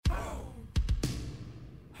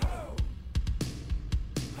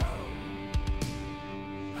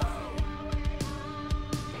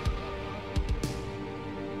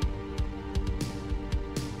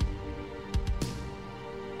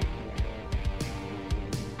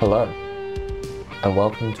Hello, and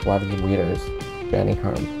welcome to Wild and Weirdo's Journey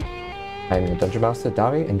Home. I'm your Dungeon Master,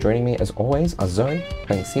 Davi, and joining me as always are Zoe,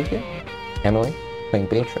 playing Cynthia, Emily, playing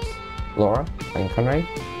Beatrice, Laura, playing Conrad,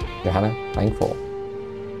 Johanna, playing Fall.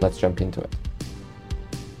 Let's jump into it.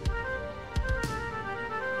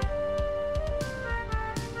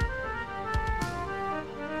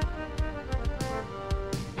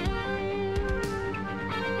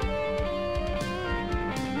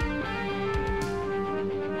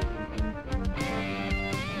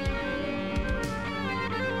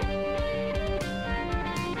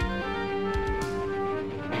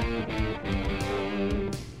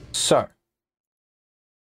 So,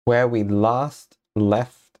 where we last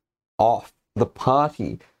left off, the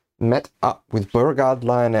party met up with Beauregard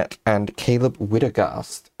Lionett and Caleb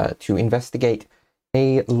Widdergast to investigate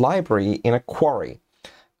a library in a quarry.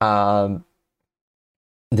 They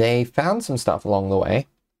found some stuff along the way,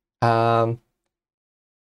 but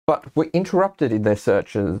were interrupted in their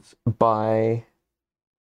searches by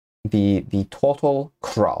the Tortle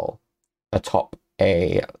Krull atop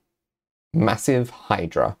a massive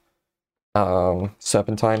hydra.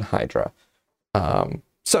 Serpentine Hydra.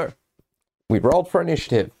 So, we rolled for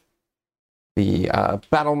initiative. The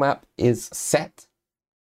battle map is set,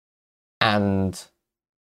 and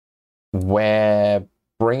we're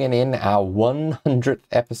bringing in our 100th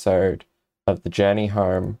episode of the Journey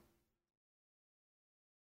Home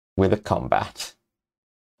with a combat.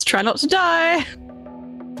 Let's try not to die.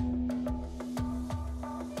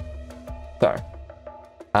 So,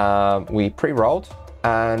 we pre-rolled,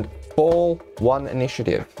 and Fall won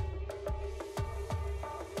initiative.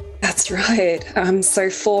 That's right. So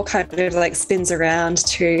Fall kind of like spins around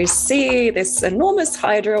to see this enormous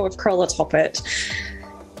hydra with Krull atop it.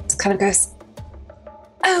 It kind of goes,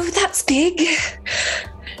 "Oh, that's big."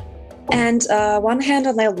 And one hand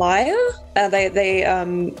on their lyre, they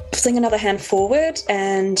fling another hand forward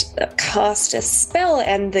and cast a spell,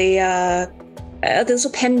 and the little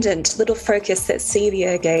pendant, little focus that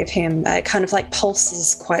Celia gave him, kind of like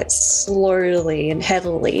pulses quite slowly and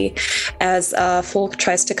heavily as Fall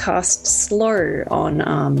tries to cast slow on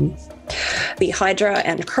the Hydra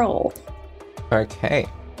and Krull. Okay.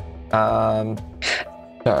 So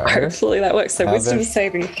hopefully that works. So wisdom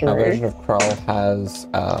saving throw. Our version of Krull has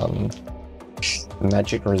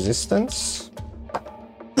magic resistance.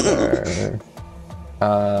 So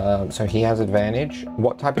he has advantage.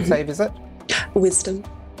 What type of save is it? Wisdom.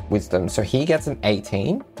 So he gets an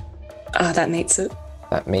 18. That meets it.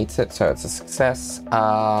 That meets it, so it's a success.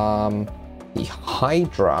 The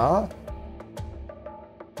Hydra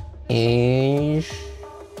is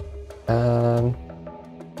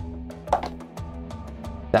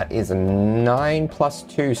that is a 9 plus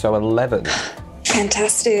 2, so 11.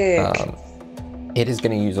 Fantastic. It is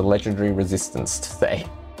going to use a legendary resistance to say.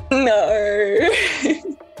 No.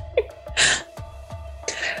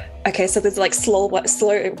 Okay, so there's like slow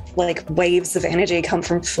like waves of energy come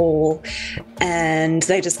from Fall, and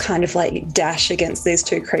they just kind of like dash against these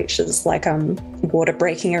two creatures, like water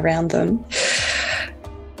breaking around them.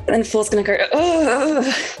 And then Fall's gonna go, oh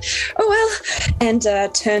well, and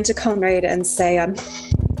turn to Conrad and say, all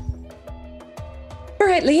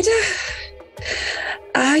right, leader,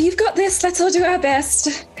 you've got this. Let's all do our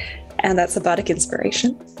best. And that's a bardic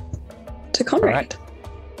inspiration to Conrad. Right.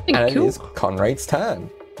 And it is Conrad's turn.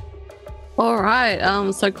 All right.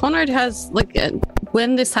 So Conrad has, like,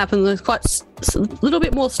 when this happened, was quite a little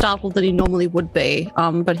bit more startled than he normally would be.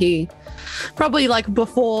 But he probably, like,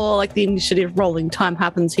 before like the initiative rolling time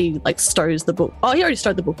happens, he like stows the book. Oh, he already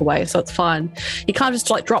stowed the book away, so it's fine. He kind of just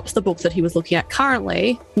like drops the book that he was looking at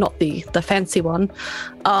currently, not the fancy one.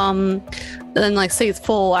 And then like sees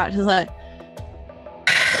Fall out. He's like,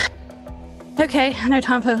 okay, no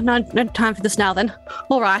time for this now. Then,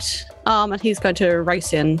 all right. And he's going to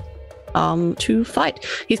race in. To fight.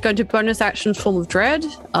 He's going to bonus action Form of Dread.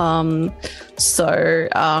 I'd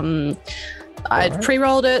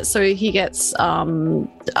pre-rolled it, so he gets brain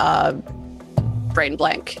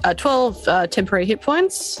blank. 12 temporary hit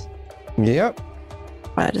points. Yep.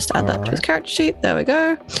 I just add that to his character sheet. There we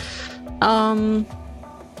go.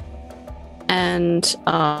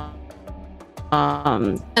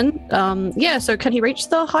 Yeah, so can he reach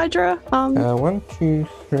the Hydra? 1, 2,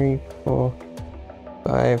 3, 4,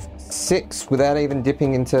 5, 6 without even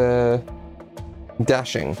dipping into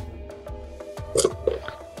dashing.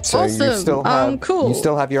 So awesome. you still have cool. You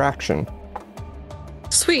still have your action.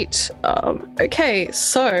 Sweet. Okay,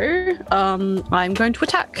 so I'm going to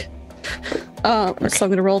attack. So I'm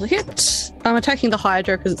going to roll the hit. I'm attacking the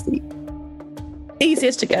Hydra because it's the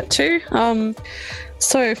easiest to get to.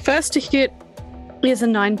 So first to hit is a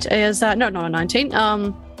 19. Not a 19.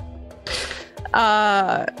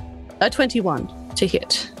 A 21 to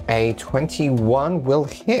hit. A 21 will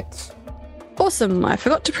hit. Awesome. I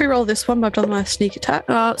forgot to pre-roll this one, but I've done my sneak attack.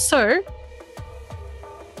 9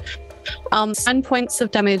 points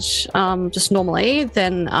of damage just normally.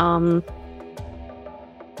 Then,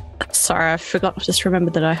 sorry, I forgot. Just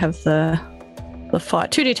remembered that I have the fire.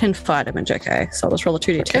 2d10 fire damage. Okay, so I'll just roll a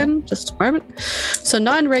 2d10. Okay. Just a moment. So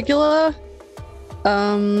 9 regular.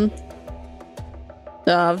 5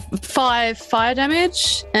 fire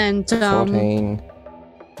damage and 14.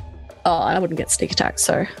 Oh, I wouldn't get sneak attack,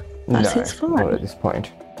 so that's fine. Not at this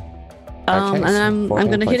point. And I'm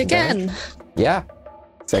going to hit again. Damage. Yeah,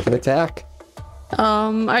 second attack.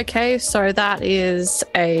 Okay, so that is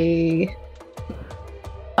a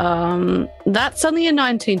that's only a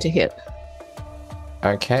 19 to hit.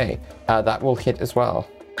 Okay, that will hit as well.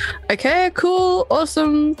 Okay, cool,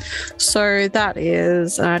 awesome. So that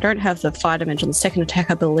is, I don't have the fire damage on the second attack,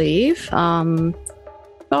 I believe.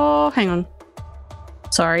 Oh, hang on.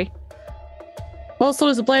 Sorry. Well, so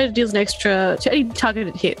as a blade, it deals an extra to any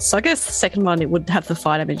targeted hits. So I guess the second one, it would have the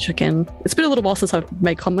fire damage again. It's been a little while since I've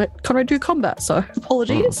made Conrad do combat, so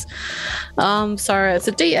apologies. Sorry, it's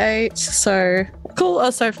a D8, so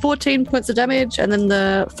cool. So 14 points of damage, and then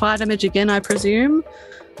the fire damage again, I presume.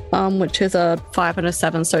 Which is a 5 and a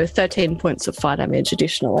 7, so 13 points of fire damage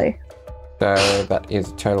additionally. So that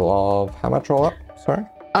is a total of how much roll up? Sorry?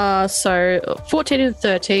 So 14 and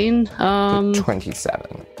 13.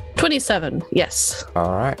 27. 27, yes.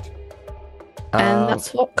 All right. And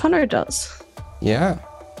that's what Conrad does. Yeah.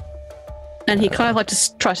 And he kind of like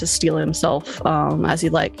just tries to steal himself as he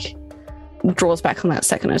like draws back on that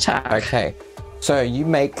second attack. Okay. So you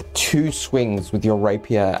make 2 swings with your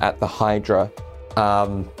rapier at the Hydra.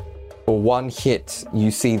 For one hit,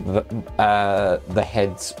 you see the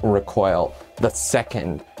heads recoil. The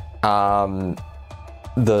second,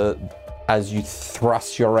 as you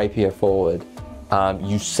thrust your rapier forward,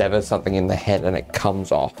 you sever something in the head and it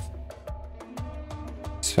comes off.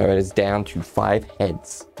 So it is down to 5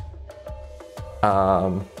 heads.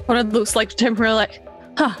 What it looks like temporarily, like,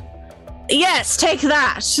 huh? Yes, take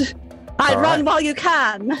that. I'd run while you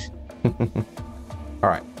can. All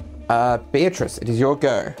right. Beatrice, it is your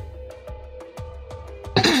go.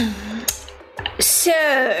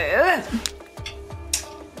 So,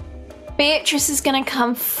 Beatrice is going to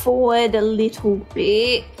come forward a little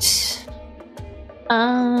bit.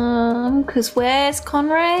 Because where's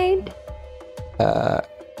Conrad?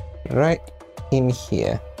 Right in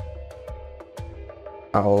here.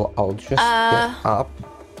 I'll just get up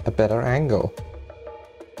a better angle.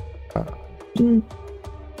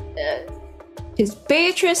 Is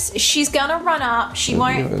Beatrice, she's gonna run up. She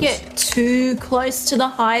won't get too close to the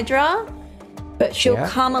Hydra, but she'll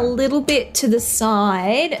come a little bit to the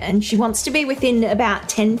side, and she wants to be within about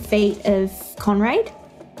 10 feet of Conrad.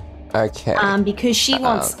 Okay. Because she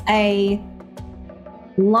wants a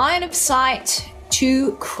line of sight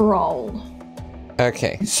to Kroll.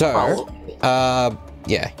 Okay, so,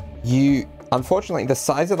 you, unfortunately, the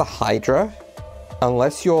size of the Hydra,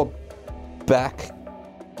 unless you're back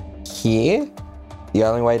here, the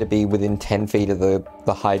only way to be within 10 feet of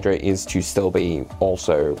the Hydra is to still be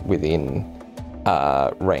also within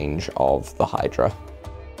range of the Hydra.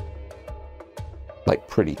 Like,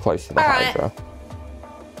 pretty close to the Hydra.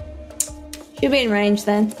 She'll be in range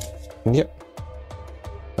then. Yep.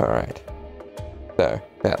 Alright. So,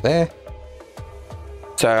 about there.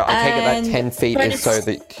 So, I take it that 10 feet is so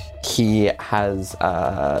that he has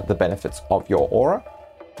the benefits of your aura?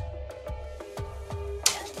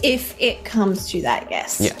 If it comes to that,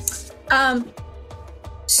 yes. Yes.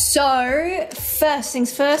 So, first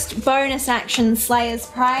things first, bonus action Slayer's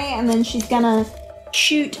Prey, and then she's gonna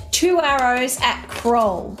shoot 2 arrows at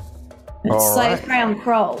Kroll. Slayer's Prey on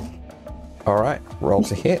Kroll. Alright, roll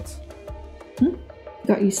to hit.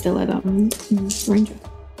 Got you still at Ranger.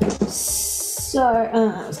 So,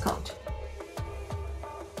 that was cocked.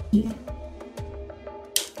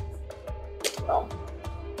 Roll.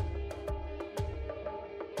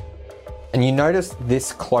 And you notice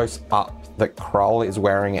this close up that Kroll is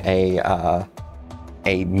wearing a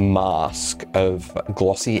mask of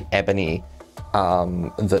glossy ebony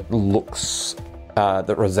that looks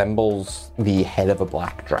that resembles the head of a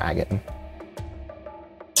black dragon.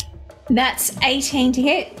 That's 18 to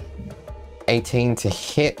hit. 18 to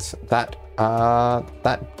hit. That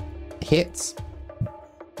hits.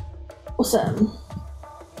 Awesome.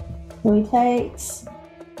 So he takes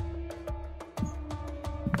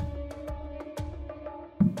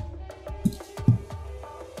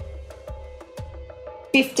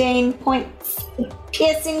 15 points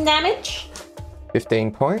piercing damage.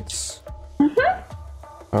 15 points.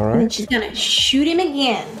 All And then right. she's gonna shoot him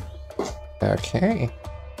again. Okay.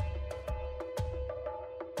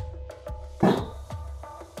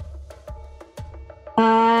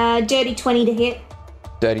 Dirty 20 to hit.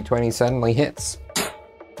 Dirty 20 suddenly hits.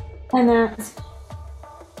 And that's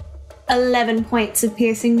 11 points of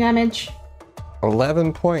piercing damage.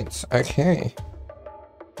 11 points. Okay.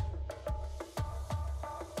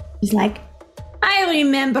 He's like, I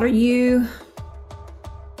remember you.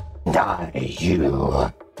 Die,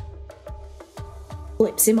 you.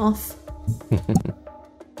 Flips him off.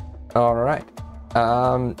 All right.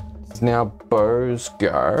 It's now Bo's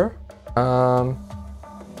go.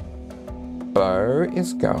 Bo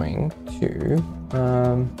is going to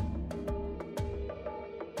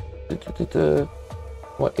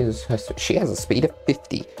what is her? She has a speed of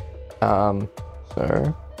 50. So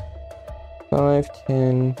 5,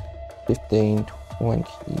 10, 15, 20,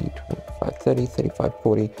 25, 30, 35,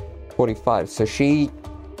 40, 45. So she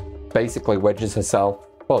basically wedges herself.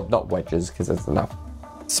 Well, not wedges because there's enough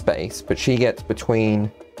space, but she gets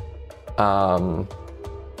between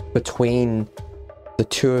the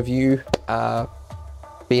two of you,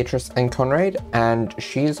 Beatrice and Conrad, and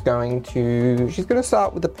she's going to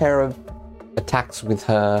start with a pair of attacks with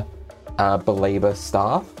her Belabor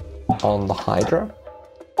staff on the Hydra.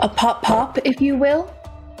 A pop, if you will.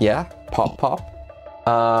 Yeah, pop.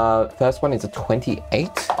 First one is a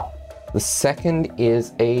 28. The second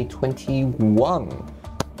is a 21.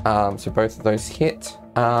 So both of those hit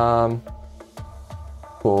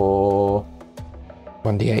for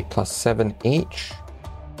 1d8 plus 7 each.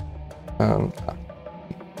 So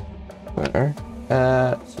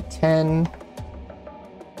 10.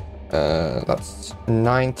 That's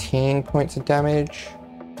 19 points of damage.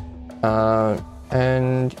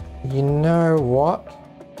 And you know what?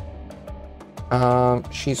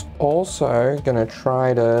 She's also gonna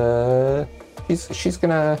try to. She's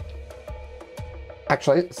gonna.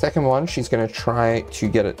 Actually, the second one, she's gonna try to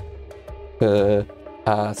get it to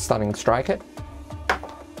stunning strike it.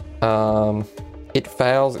 It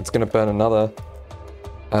fails. It's gonna burn another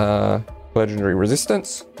legendary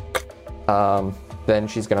resistance. Then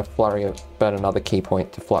she's gonna burn another key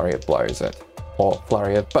point to flurry of blows it, or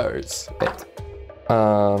flurry of bows it.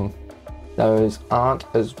 Those aren't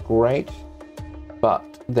as great,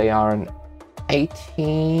 but they are an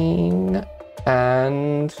 18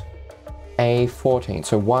 and a 14.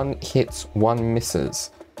 So one hits, one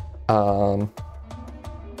misses. So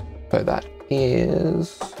that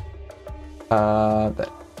is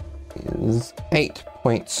 8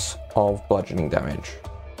 points of bludgeoning damage.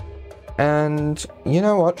 And you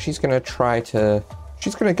know what? She's gonna go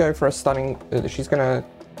for a stunning. She's gonna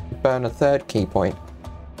burn a third key point.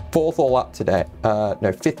 Fifth all up.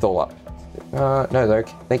 No,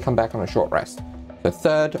 they come back on a short rest. So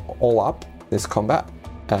third all up this combat,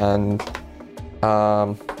 and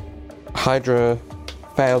Hydra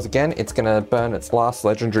fails again. It's gonna burn its last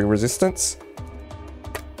legendary resistance,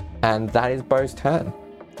 and that is Bo's turn.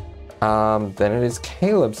 Then it is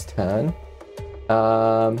Caleb's turn.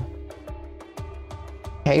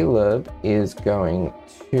 Caleb is going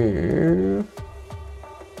to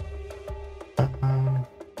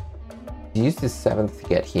use his 7th to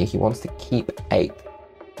get here. He wants to keep 8.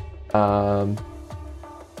 Yeah,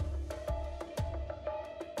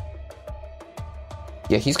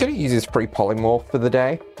 he's going to use his free polymorph for the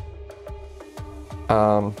day.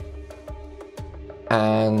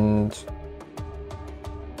 And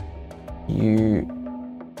you,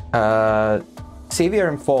 Sevia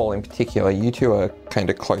and Fall in particular, you two are kind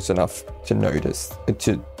of close enough to notice,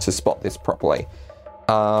 to spot this properly.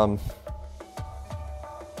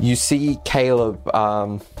 You see Caleb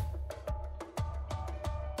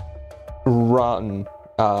run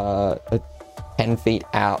 10 feet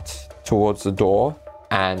out towards the door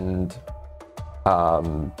and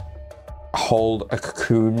hold a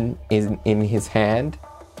cocoon in his hand,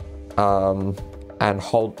 and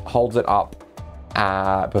holds it up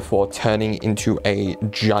before turning into a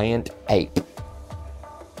giant ape.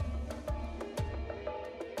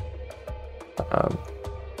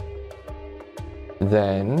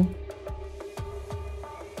 Then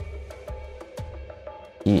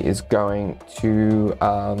he is going to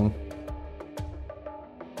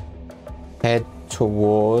head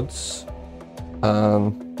towards,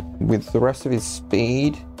 with the rest of his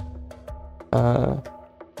speed,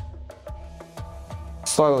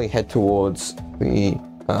 slowly head towards the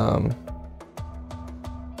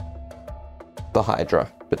Hydra,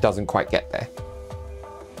 but doesn't quite get there.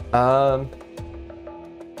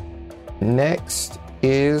 Next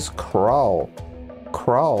is Krull.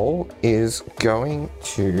 Krull is going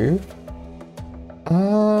to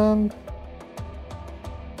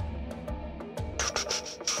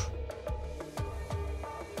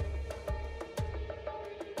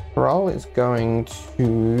Thrall is going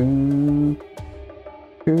to...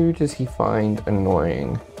 Who does he find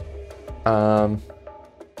annoying?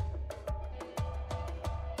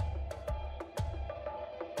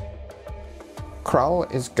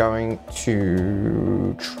 Krull is going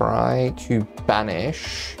to try to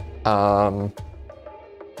banish... going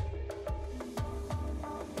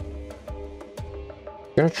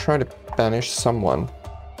to try to banish someone,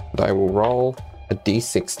 and I will roll a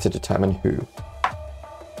d6 to determine who,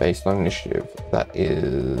 based on initiative. That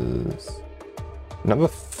is number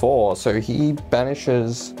 4. So he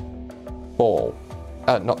banishes Ball.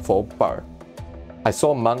 Not Fall, Bow. I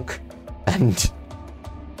saw Monk and...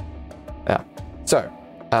 Yeah. So,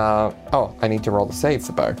 oh, I need to roll the save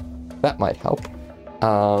for Bow. That might help.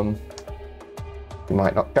 He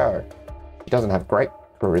might not go. He doesn't have great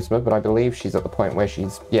charisma, but I believe she's at the point where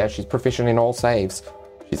she's proficient in all saves.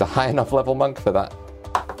 She's a high enough level monk for that.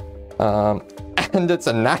 And it's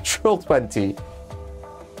a natural 20.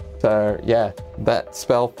 So yeah, that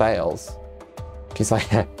spell fails. She's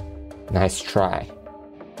like, nice try.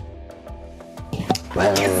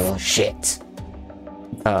 Well, shit.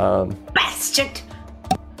 Bastard.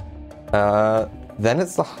 Then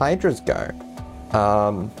it's the Hydra's go.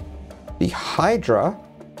 The Hydra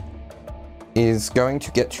is going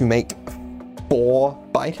to get to make 4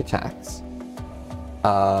 bite attacks.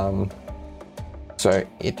 So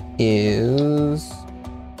it is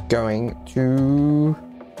going to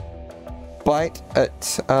bite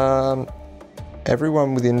at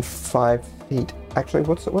everyone within 5 feet. Actually,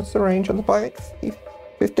 what's the range on the bite?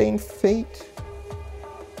 15 feet?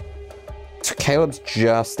 So Caleb's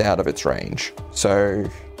just out of its range. So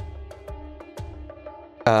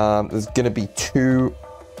there's going to be 2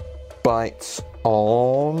 bites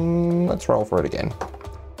on... Let's roll for it again.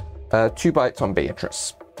 2 bites on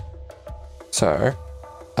Beatrice. So,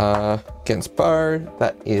 against Bow,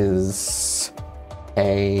 that is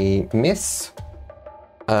a miss.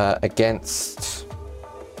 Against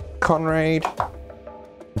Conrad,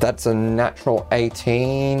 that's a natural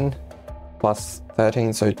 18 plus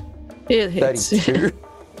 13, so it hits. 32.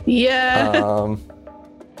 Yeah.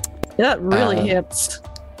 That really hits.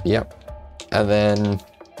 Yep. And then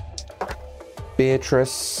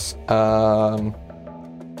Beatrice, the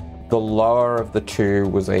lower of the 2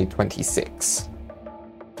 was a 26.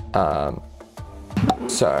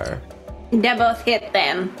 So They both hit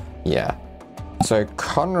then. yeah. So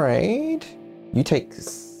Conrad, you take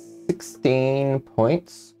 16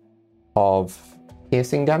 points of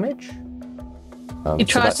piercing damage. He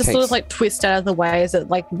tries to sort of like twist out of the way as it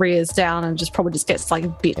like rears down and just probably just gets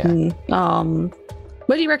like bitten. Yeah.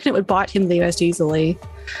 Where do you reckon it would bite him the most easily?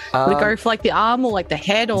 Would it go for like the arm or like the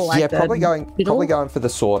head or like the probably going for the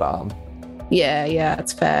sword arm. Yeah,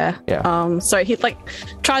 it's fair. Yeah. So he like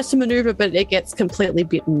tries to maneuver, but it gets completely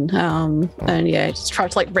bitten. And yeah, just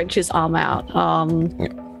tries to like wrench his arm out.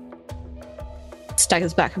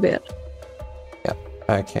 Staggers back a bit. Yeah.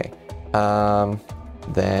 Okay.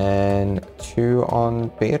 Then 2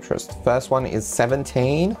 on Beatrice. The first one is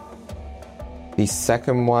 17. The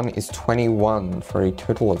second one is 21 for a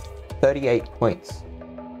total of 38 points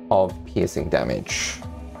of piercing damage.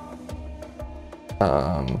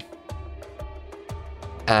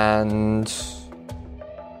 And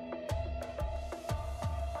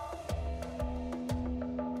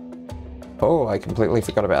oh, I completely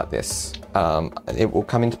forgot about this. It will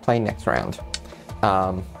come into play next round.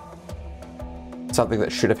 Something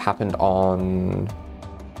that should have happened on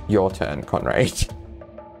your turn, Conrad.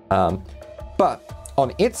 But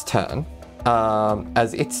on its turn,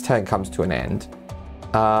 as its turn comes to an end,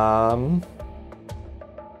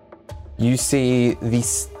 you see the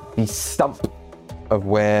stump of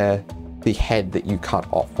where the head that you cut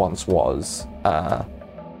off once was,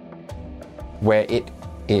 where it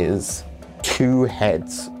is 2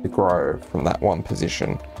 heads grow from that one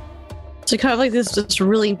position. So kind of like this, just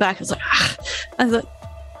reeling back. It's like, I was like,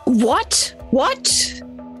 what?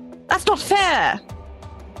 That's not fair.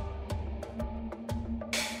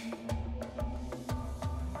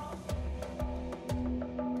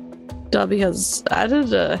 Darby has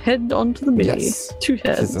added a head onto the mini. Yes. 2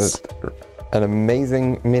 heads. This is an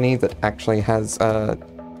amazing mini that actually has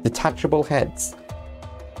detachable heads,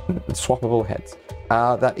 swappable heads.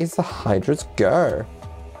 That is the Hydra's go.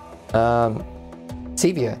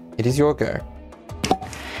 Sevia, it is your go.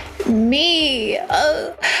 Me,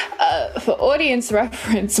 for audience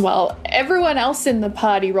reference, while everyone else in the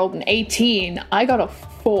party rolled an 18, I got a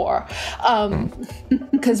 4,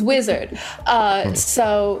 because wizard.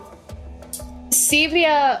 So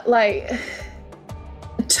Sevia, like,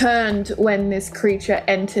 turned when this creature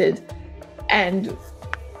entered and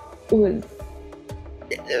was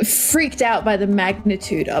freaked out by the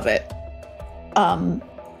magnitude of it.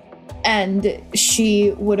 And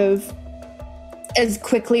she would have, as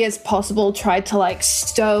quickly as possible, tried to like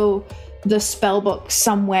stow the spellbook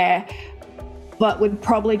somewhere, but would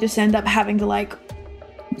probably just end up having to like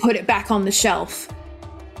put it back on the shelf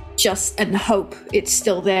just and hope it's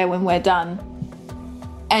still there when we're done.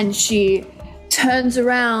 And she turns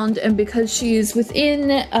around, and because she's within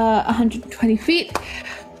 120 feet,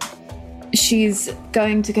 she's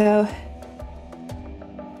going to go,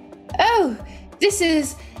 oh, this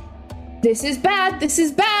is bad, this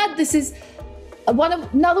is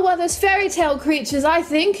another one of those fairy tale creatures, I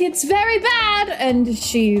think. It's very bad. And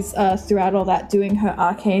she's, throughout all that, doing her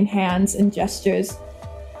arcane hands and gestures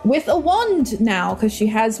with a wand now, because she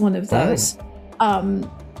has one of those.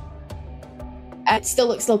 It still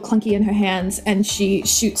looks a little clunky in her hands, and she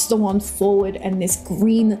shoots the wand forward, and this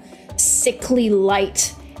green, sickly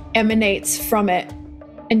light emanates from it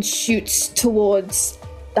and shoots towards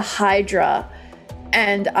the Hydra.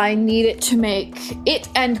 And I need it to make it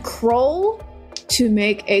and Kroll to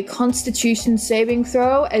make a Constitution saving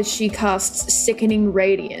throw as she casts Sickening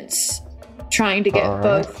Radiance, trying to get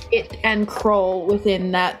both it and Kroll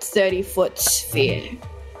within that 30-foot sphere.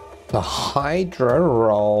 The Hydra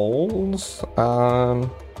rolls.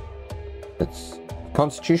 It's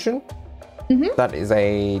Constitution. Mm-hmm. That is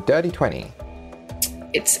a dirty 20.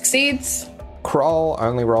 It succeeds. Kroll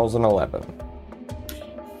only rolls an 11.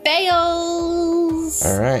 Fails.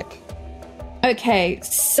 All right. Okay,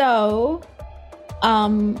 so,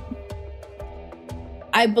 I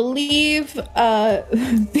believe,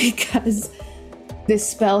 because this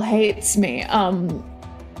spell hates me,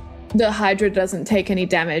 the Hydra doesn't take any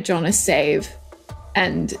damage on a save.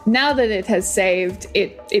 And now that it has saved,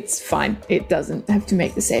 it's fine. It doesn't have to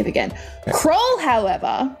make the save again. Okay. Kroll,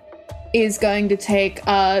 however, is going to take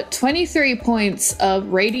 23 points of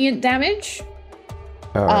radiant damage.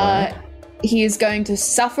 He is going to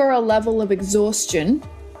suffer a level of exhaustion.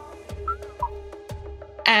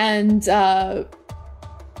 And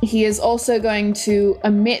he is also going to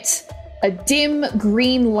emit a dim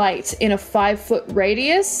green light in a 5-foot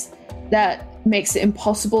radius that makes it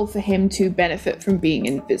impossible for him to benefit from being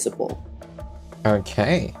invisible.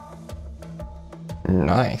 Okay.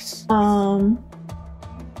 Nice.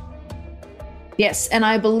 Yes, and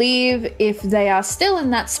I believe if they are still in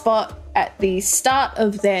that spot at the start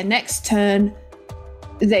of their next turn,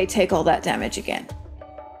 they take all that damage again.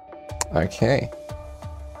 Okay.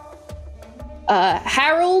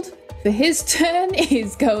 Harold, for his turn,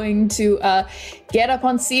 is going to get up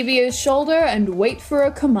on Sevia's shoulder and wait for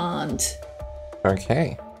a command.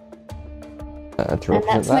 Okay. To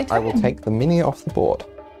represent that, I will take the mini off the board.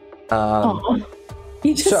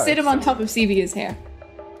 You just sit him on top of Sevia's hair.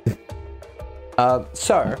 At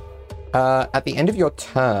the end of your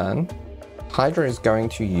turn, Hydra is going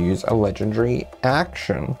to use a legendary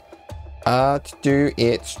action to do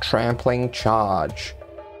its trampling charge.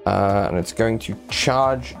 And it's going to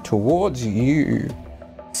charge towards you,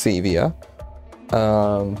 Sevia.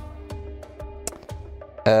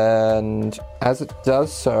 And as it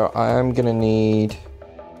does so, I am going to need...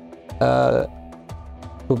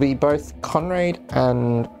 will be both Conrad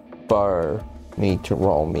and Bo need to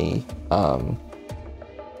roll me...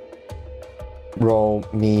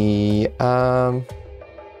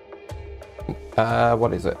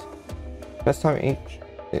 what is it? First time each...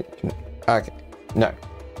 Okay, no.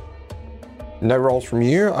 No rolls from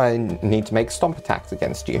you. I need to make stomp attacks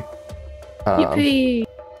against you. Yippee!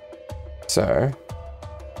 So,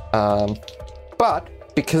 but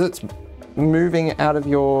because it's moving out of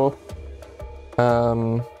your,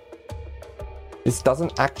 this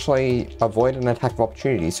doesn't actually avoid an attack of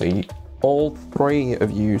opportunity. So all three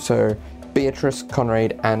of you, so Beatrice,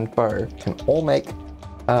 Conrad, and Bo, can all make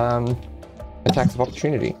attacks of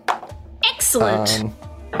opportunity. Excellent.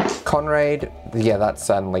 Conrad, yeah, that's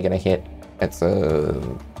certainly going to hit. It's a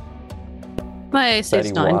my AC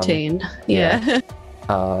is 19. Yeah.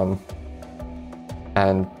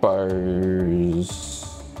 And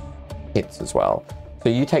Bo's hits as well. So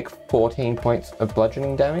you take 14 points of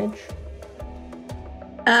bludgeoning damage.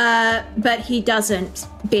 But he doesn't.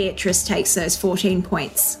 Beatrice takes those 14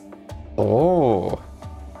 points. Oh.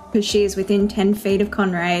 Because she is within 10 feet of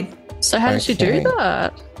Conrad. So how did she do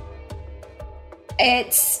that?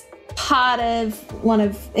 It's part of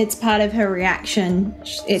her reaction.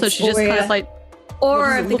 It's so she just kind of like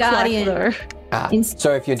Aura of the Guardian.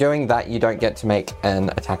 So if you're doing that, you don't get to make an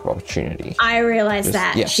attack of opportunity. I realize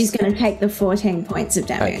that. Yes. She's going to take the 14 points of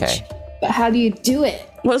damage. Okay. But how do you do it?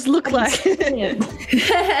 What does it look like?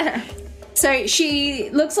 So she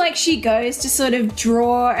looks like she goes to sort of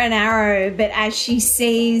draw an arrow, but as she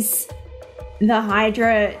sees the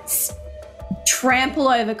Hydra trample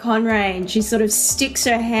over Conrad, she sort of sticks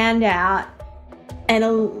her hand out and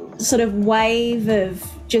a sort of wave of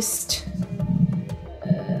just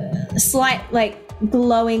slight, like,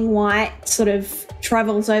 glowing white sort of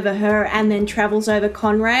travels over her and then travels over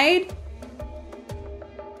Conrad.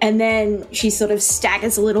 And then she sort of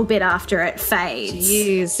staggers a little bit after it fades.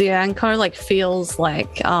 Jeez, yeah, and kind of like feels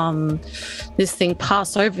like this thing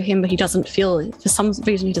passed over him, but he doesn't feel, for some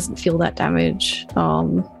reason, he doesn't feel that damage.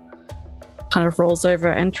 Kind of rolls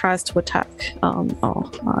over and tries to attack.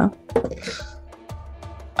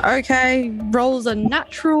 Okay, rolls a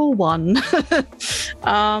natural 1,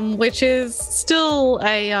 which is still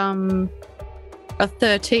a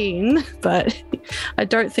 13, but I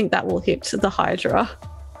don't think that will hit the Hydra.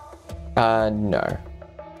 No.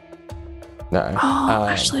 Oh,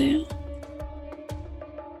 actually.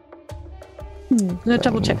 I'm gonna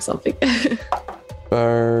double check something.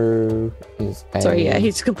 Bo is a... Sorry, yeah,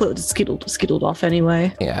 he's completely skittled off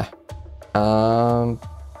anyway. Yeah. Bo,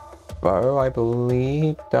 I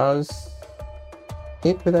believe, does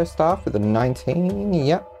hit with her staff with a 19.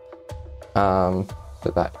 Yep. So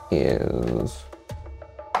that is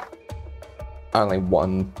only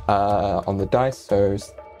 1 on the dice, so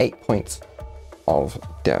 8 points of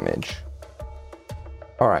damage.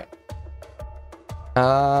 All right.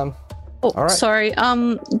 All right. Sorry,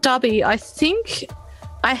 Darby, I think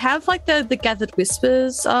I have like the Gathered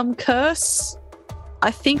Whispers curse. I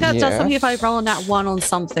think that does something if I roll a nat 1 on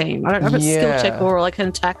something. I don't know if it's a skill check or like an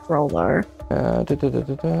attack roll though. I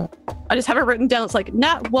just have it written down. It's like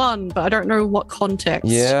nat 1, but I don't know what context.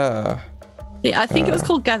 Yeah, I think it was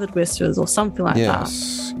called Gathered Whispers or something like that.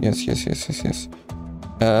 Yes.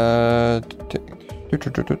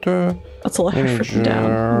 That's all I have written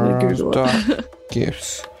down. I'm gonna Google it.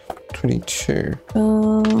 Gifts 22.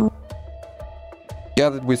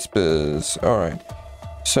 Gathered Whispers. All right.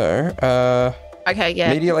 So, okay,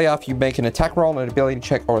 yeah. Immediately after you make an attack roll, an ability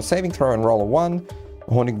check, or a saving throw, and roll a 1,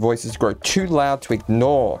 the haunting voices grow too loud to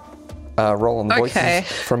ignore. Roll on the voices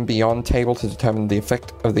from beyond table to determine the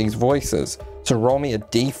effect of these voices. So roll me a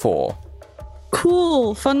d4.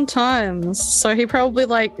 Cool, fun times. So he probably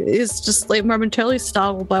like is just like momentarily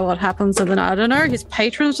startled by what happens, and then I don't know, his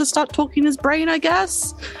patrons just start talking his brain, I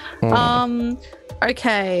guess.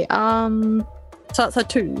 Okay. So that's a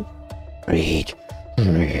 2. Read.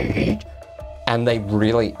 And they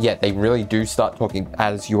really do start talking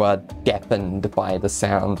as you are deafened by the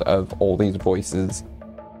sound of all these voices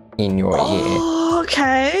in your ear.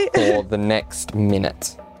 Okay. For the next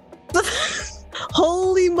minute.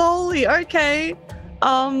 Holy moly, okay.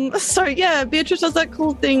 So yeah, Beatrice does that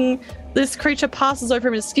cool thing. This creature passes over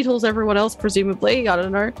him and skittles everyone else, presumably. I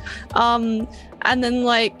don't know. And then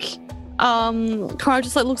like Kara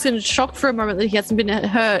just like looks in shock for a moment that he hasn't been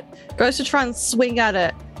hurt, goes to try and swing at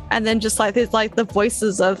it, and then just like there's like the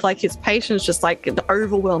voices of like his patients just like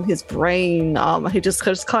overwhelm his brain. He just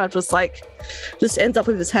kind of just ends up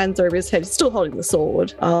with his hands over his head, still holding the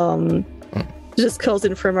sword. Just curls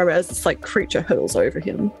in for a moment as this like creature hurtles over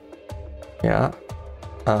him. Yeah.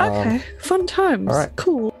 Okay, fun times. All right.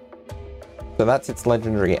 Cool. So that's its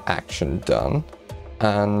legendary action done.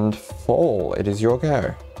 And Fall, it is your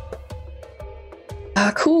go.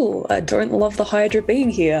 Cool. I don't love the Hydra being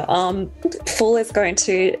here. Fall is going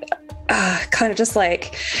to kind of just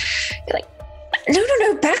like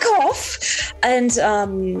no, back off, and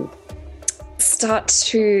start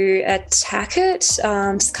to attack it.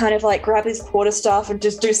 Just kind of like grab his quarterstaff and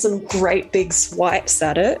just do some great big swipes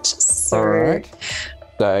at it. So, all right.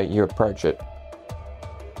 So you approach it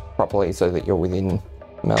properly so that you're within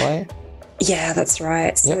melee. Yeah, that's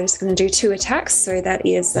right. So I'm just going to do 2 attacks. So that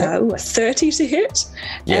is a 30 to hit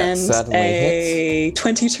and a hits.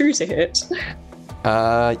 22 to hit.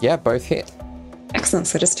 Yeah, both hit. Excellent.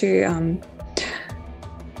 So just do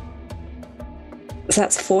so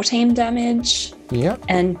that's 14 damage. Yep.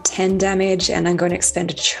 And 10 damage, and I'm going to expend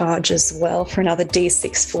a charge as well for another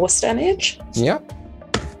D6 force damage. Yep.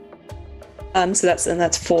 So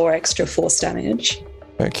that's 4 extra force damage.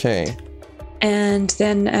 Okay. And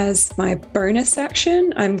then as my bonus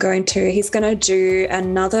action, he's going to do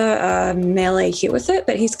another melee hit with it,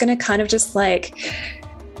 but he's going to kind of just like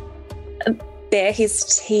bare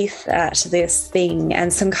his teeth at this thing,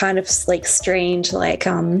 and some kind of like strange like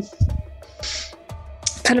kind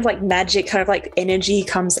of like magic, kind of like energy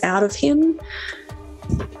comes out of him.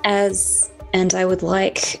 And I would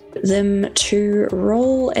like them to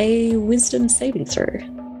roll a wisdom saving throw.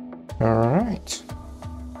 All right.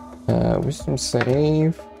 Wisdom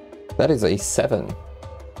save. That is a 7.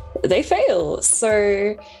 They fail. So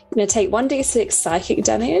I'm going to take 1d6 psychic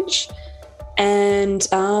damage, and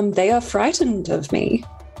they are frightened of me.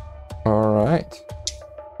 All right.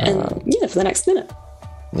 And yeah, for the next minute.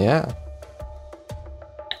 Yeah.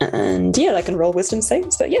 And yeah, I can roll wisdom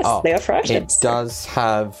saves, but yes, they are frightened. It does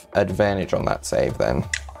have advantage on that save then.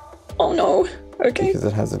 Oh no. Okay. Because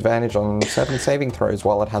it has advantage on certain saving throws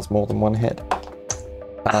while it has more than one hit.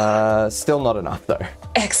 Still not enough though.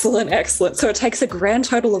 Excellent. So it takes a grand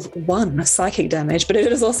total of 1 psychic damage, but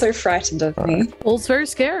it is also frightened of me. Well, it's very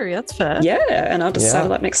scary, that's fair. Yeah, and I'll just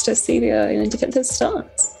saddle up next to Sevia in a defensive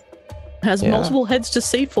stance. Has multiple heads to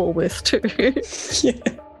C4 with, too. Yeah.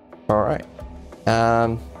 All right.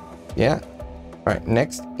 Yeah. Right,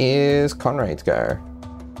 next is Conrad's go.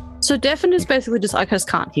 So deafen is basically just, I just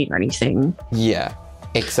can't hear anything. Yeah.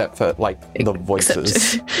 Except for, like, the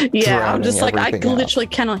voices. Yeah, I'm just like, I everything out. literally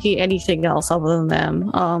cannot hear anything else other than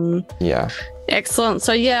them. Yeah. Excellent.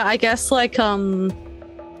 So yeah, I guess like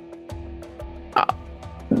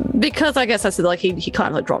because I guess I said like he kind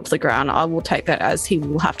of like dropped to the ground. I will take that as he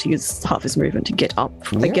will have to use half his movement to get up,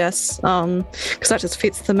 I guess, because that just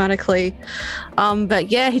fits thematically. But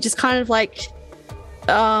yeah, he just kind of like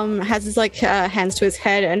has his like hands to his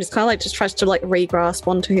head and just kind of like just tries to like re-grasp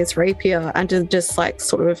onto his rapier and to just like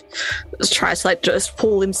sort of tries to like just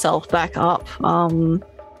pull himself back up.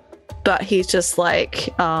 But he's just like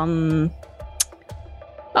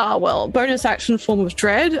bonus action form of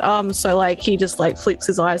dread. So like he just like flips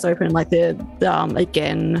his eyes open, like the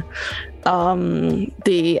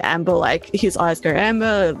amber, like his eyes go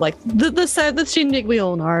amber, like the shindig we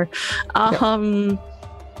all know.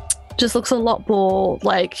 Just looks a lot more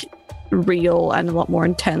like real and a lot more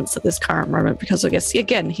intense at this current moment because I guess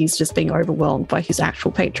again he's just being overwhelmed by his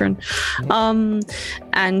actual patron.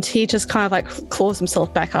 And he just kind of like claws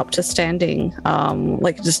himself back up to standing,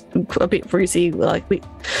 like just a bit bruisey, like a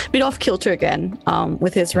bit off kilter again,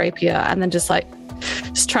 with his rapier, and then just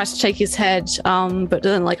tries to shake his head, but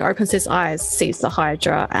then like opens his eyes, sees the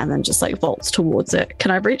Hydra, and then just like vaults towards it. Can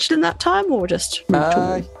I reach it in that time or just move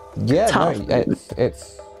towards?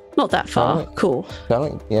 It's not that far. Cool.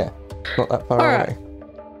 Not that far away.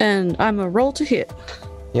 And I'm a roll to hit.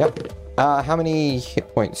 Yep. How many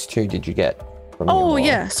hit points did you get? From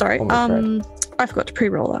Sorry. I forgot to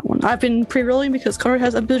pre-roll that one. I've been pre-rolling because Conrad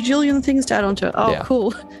has a bajillion things to add onto it. Oh,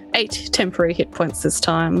 cool. 8 temporary hit points this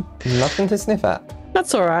time. Nothing to sniff at.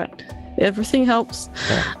 That's all right. Everything helps.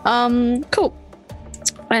 Yeah. Cool.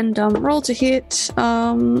 And roll to hit.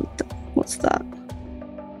 What's that?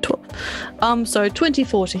 12. So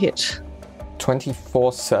 24 to hit.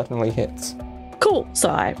 24 certainly hits. Cool. So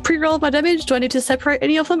I pre-rolled my damage. Do I need to separate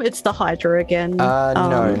any of them? It's the Hydra again.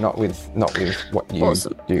 No, not with what you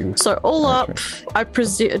do. So all up, I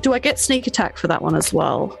presume. Do I get sneak attack for that one as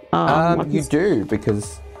well? You do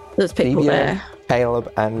because there's people there.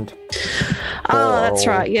 Caleb and that's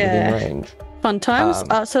right. Yeah. Range. Fun times.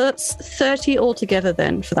 So that's 30 altogether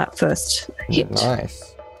then for that first hit.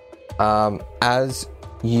 Nice. As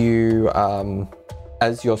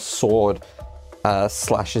your sword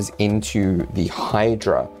slashes into the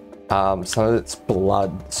Hydra, some of its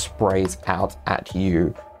blood sprays out at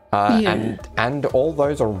you, and all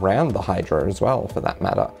those around the Hydra as well, for that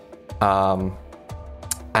matter.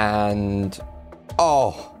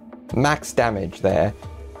 Max damage there.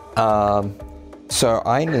 So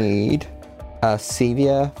I need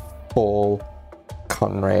Sevia, Paul,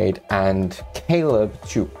 Conrad, and Caleb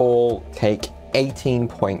to all take 18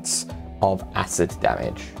 points of acid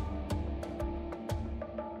damage.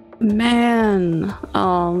 Man,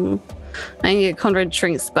 and yeah, Conrad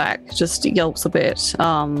shrinks back, just yelps a bit,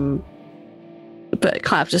 but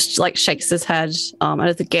kind of just like shakes his head, and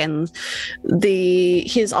it's again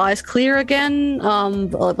his eyes clear again,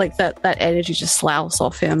 like that energy just sloughs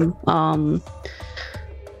off him,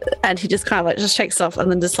 and he just kind of like just shakes off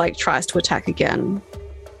and then just like tries to attack again.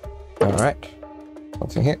 All right,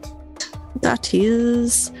 what's a hit? That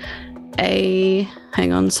is a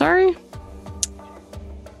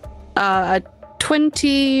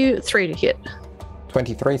 23 to hit.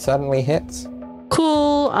 23 suddenly hits.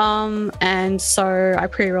 Cool. And so I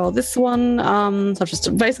pre-roll this one. So I've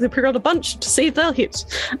just basically pre-rolled a bunch to see if they'll hit.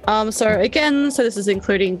 So this is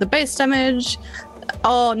including the base damage.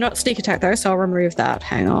 Oh, not sneak attack though, so I'll remove that.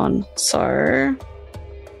 Hang on. So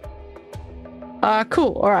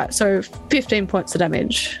cool. All right, so 15 points of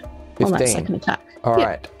damage 15. on that second attack. All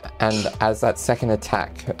right. And as that second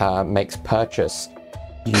attack makes purchase,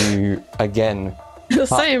 you again... The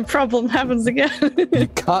same problem happens again. You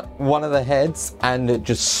cut one of the heads and it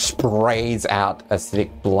just sprays out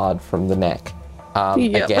acidic blood from the neck.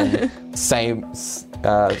 Yep. Again, same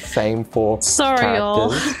 4 Sorry,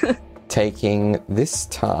 y'all. characters taking this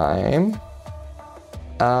time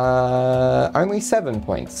only 7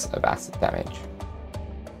 points of acid damage.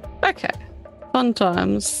 Okay. Fun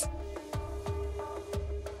times.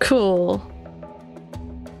 Cool.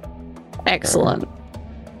 Excellent.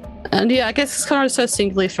 And yeah, I guess it's kind of so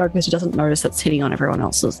singularly focused he doesn't notice that's hitting on everyone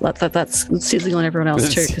else's. That's sizzling on everyone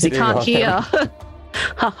else too, because he Hitting can't on hear.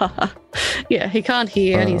 Yeah, he can't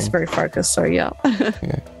hear and he's very focused, so yeah.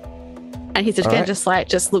 Yeah. And he's again Alright.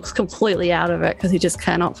 just looks completely out of it because he just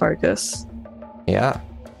cannot focus. Yeah.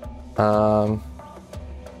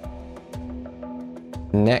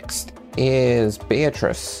 Next is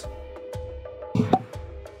Beatrice.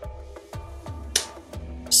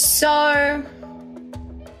 So,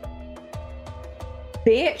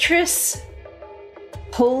 Beatrice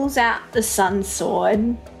pulls out the sun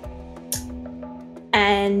sword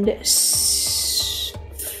and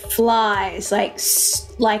flies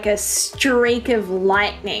like a streak of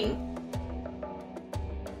lightning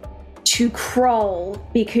to Kroll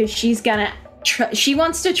because she's gonna. She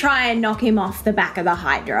wants to try and knock him off the back of the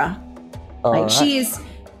Hydra. She is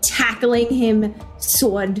tackling him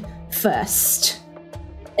sword first,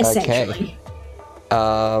 essentially.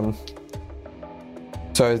 Okay.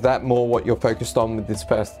 So is that more what you're focused on with this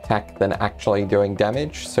first attack than actually doing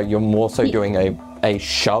damage? So you're more so doing a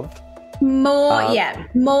shove? More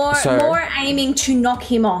aiming to knock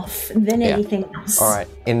him off than anything else. All right.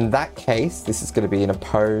 In that case, this is going to be an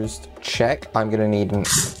opposed check. I'm going to need an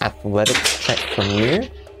athletics check from you.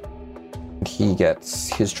 He gets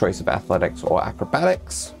his choice of athletics or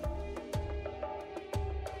acrobatics.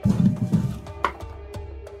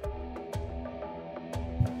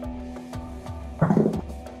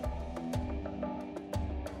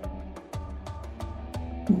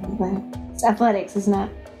 It's athletics, isn't it?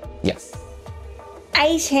 Yes.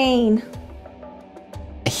 18.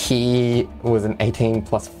 He was an 18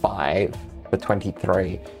 plus 5 for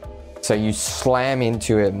 23. So you slam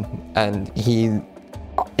into him and he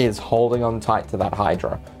is holding on tight to that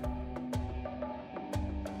Hydra.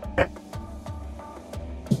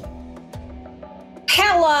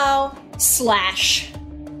 Hello, slash.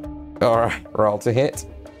 Alright, roll to hit.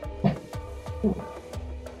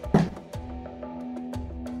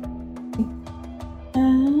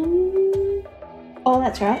 Oh,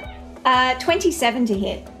 that's right. 27 to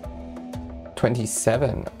hit.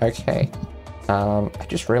 27, okay. I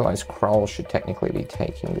just realized Kroll should technically be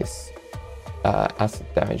taking this acid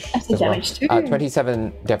damage. Acid as well. damage too.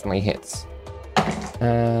 27 definitely hits.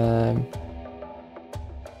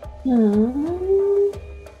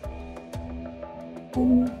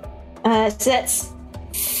 So that's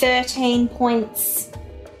 13 points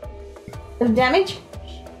of damage.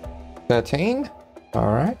 13?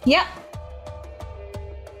 Alright. Yep.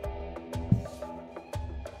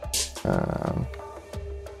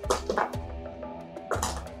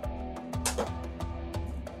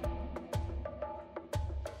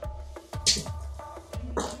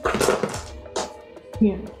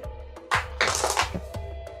 Yeah.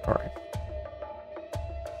 Alright.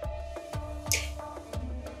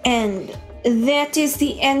 And that is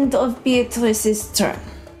the end of Beatrice's turn.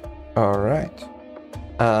 Alright.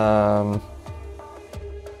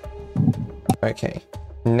 Okay.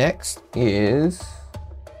 Next is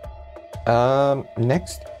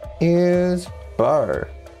Bo.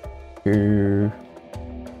 Who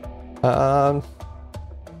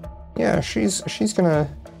yeah, she's gonna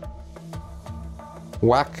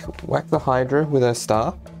whack the Hydra with her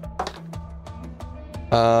star.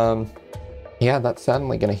 Yeah, that's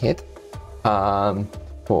certainly gonna hit.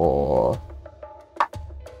 For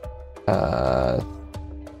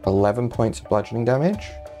 11 points of bludgeoning damage.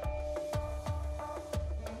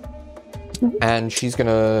 And she's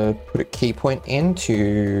gonna put a key point in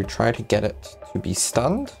to try to get it to be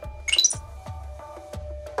stunned.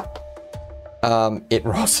 It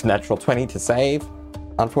rolls a natural 20 to save,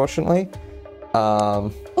 unfortunately.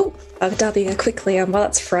 Davia, quickly, while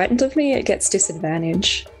it's frightened of me, it gets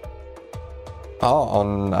disadvantage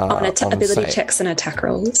on ability save. checks and attack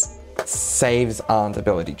rolls. Saves aren't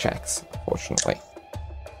ability checks, unfortunately.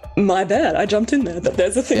 My bad, I jumped in there, but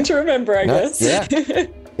there's a thing to remember, I guess. Yeah.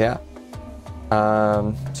 Yeah.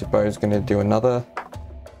 So Bo's gonna do another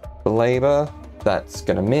belabor. That's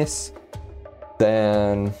gonna miss.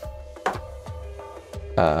 Then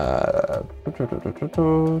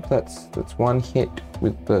that's one hit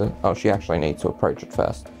with the. Oh, she actually needs to approach it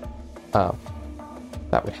first. That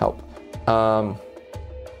would help.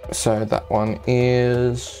 So that one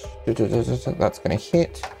is. That's gonna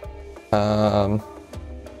hit. 5,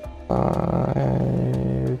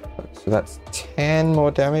 So that's 10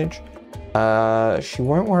 more damage. She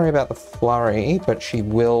won't worry about the flurry, but she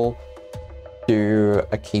will do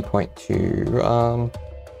a key point to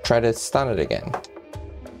try to stun it again.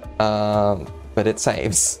 But it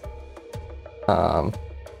saves. Yeah.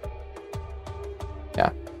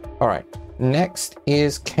 Alright. Next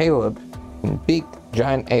is Caleb in big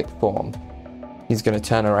giant ape form. He's gonna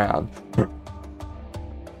turn around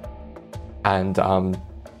and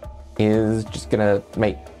is just gonna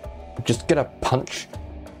punch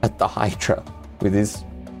at the Hydra with his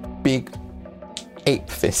big ape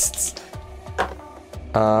fists.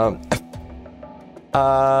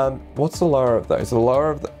 What's the lower of those? The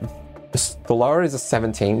lower is a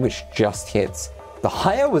 17, which just hits. The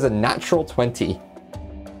higher was a natural 20.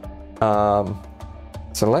 So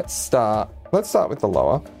let's start with the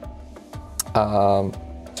lower.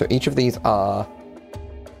 So each of these are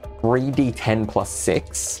 3d10 plus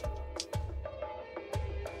 6.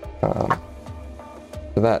 So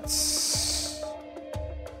that's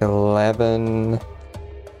 11,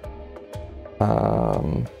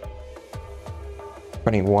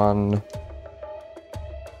 21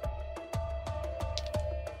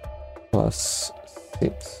 plus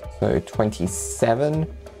 6, so 27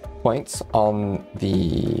 points on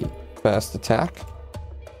the first attack.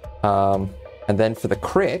 And then for the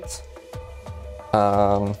crit,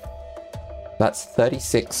 that's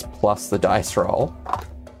 36 plus the dice roll.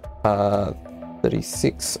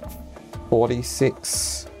 36,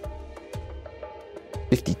 46,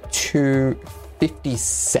 52,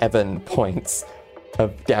 57 points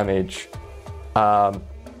of damage.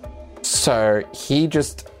 So he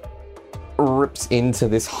just rips into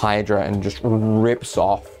this Hydra and just rips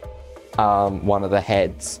off one of the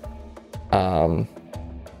heads.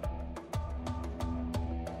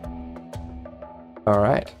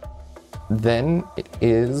 Alright. Then it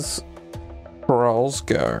is Krull's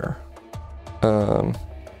go.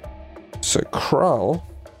 So Krull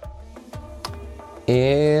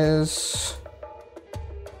is...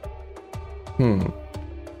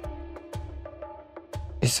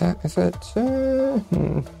 Is it?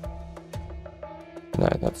 No,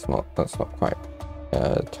 that's not quite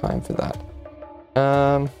time for that.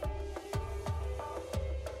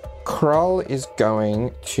 Krull is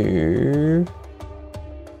going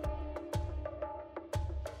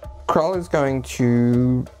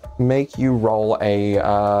to make you roll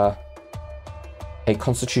a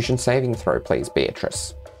Constitution saving throw, please,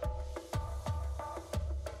 Beatrice.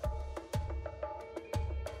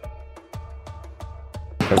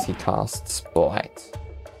 Because he casts Blight.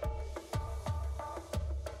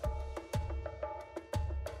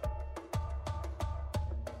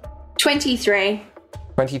 $23.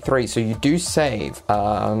 23, so you do save,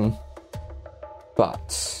 but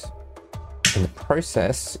in the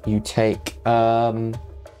process, you take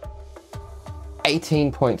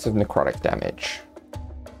 18 points of necrotic damage.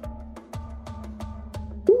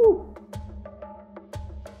 Ooh.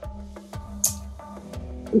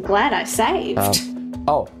 I'm glad I saved.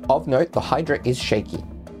 Of note, the Hydra is shaky.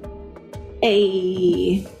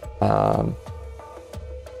 Hey. But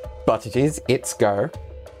it is its go.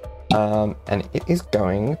 And it is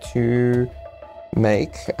going to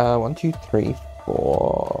make 1, 2, 3,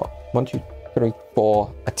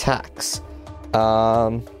 4 attacks.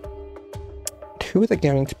 Who are they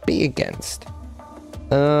going to be against?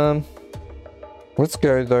 Let's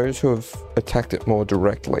go those who have attacked it more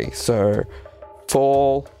directly. So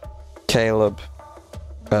Fall, Caleb,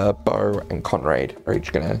 Bo, and Conrad are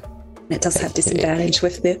each gonna... It does have disadvantage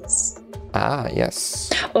with this. Ah,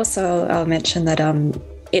 yes. Also, I'll mention that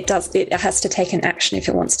it has to take an action if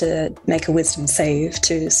it wants to make a wisdom save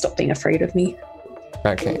to stop being afraid of me.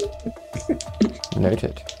 Okay.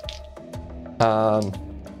 Noted.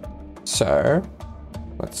 So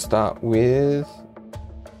let's start with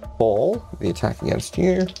Ball, the attack against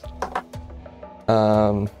you.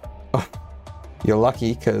 You're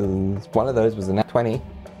lucky because one of those was a nat 20.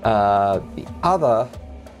 The other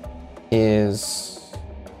is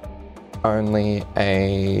only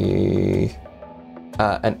an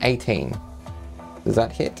 18. Does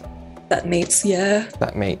that hit? That meets, yeah.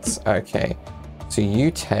 That meets, okay. So you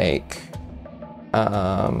take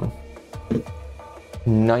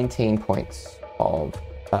 19 points of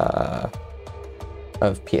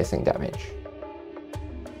piercing damage.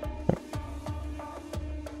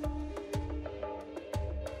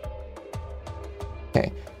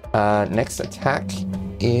 Okay. Next attack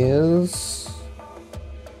is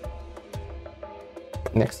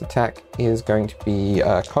going to be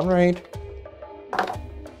Conrad.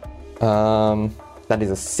 That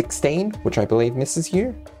is a 16, which I believe misses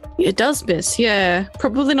you. It does miss, yeah.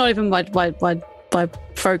 Probably not even by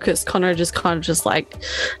focus, Connor just kind of just like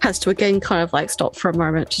has to again kind of like stop for a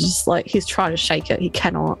moment. Just like he's trying to shake it, he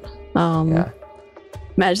cannot.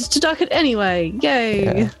 Manages to duck it anyway.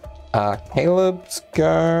 Yay! Yeah. Caleb's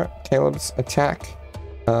attack.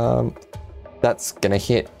 That's gonna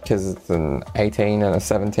hit because it's an 18 and a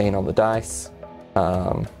 17 on the dice.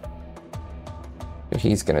 So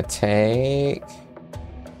he's gonna take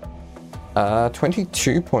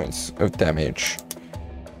 22 points of damage.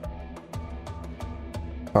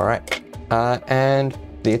 All right, and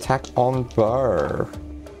the attack on Bo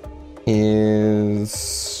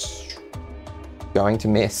is going to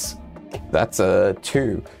miss. That's a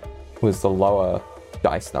 2. Was the lower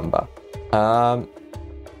dice number.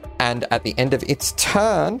 And at the end of its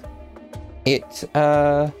turn, it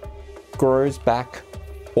grows back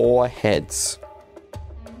 4 heads.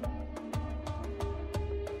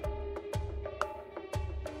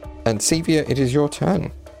 And Sevia, it is your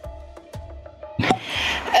turn.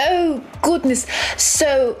 Oh, goodness.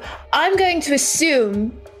 So I'm going to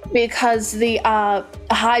assume, because the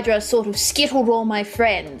Hydra sort of skittled all my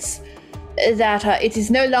friends, that it is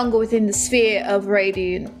no longer within the sphere of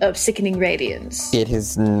sickening radiance. It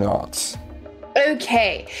is not.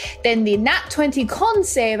 Okay, then the nat 20 con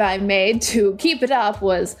save I made to keep it up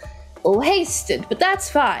was wasted, but that's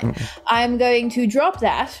fine. I'm going to drop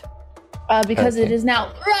that because it is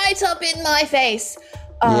now right up in my face.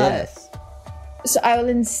 Yes. So I will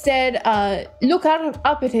instead look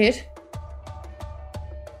up at it,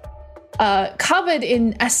 covered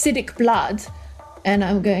in acidic blood, and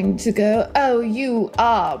I'm going to go, oh, you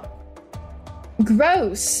are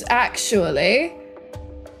gross, actually.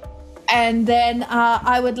 And then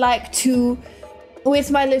I would like to,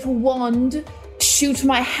 with my little wand, shoot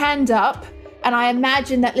my hand up, and I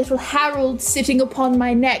imagine that little Harold sitting upon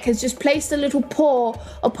my neck has just placed a little paw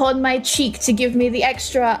upon my cheek to give me the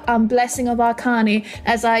extra blessing of Arcani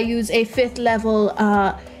as I use a 5th level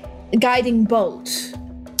guiding bolt.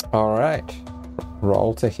 All right.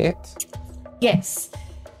 Roll to hit. Yes.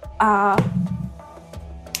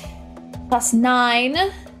 Plus 9.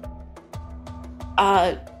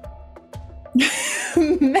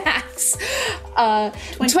 Maths.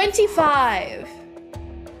 25.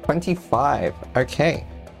 25. Okay.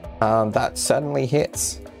 That certainly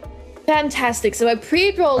hits. Fantastic. So I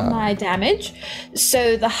pre-rolled my damage.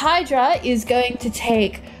 So the Hydra is going to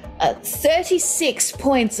take 36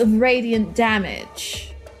 points of radiant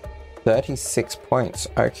damage. 36 points.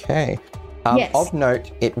 Okay. Yes. Of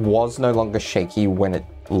note, it was no longer shaky when it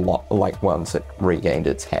once it regained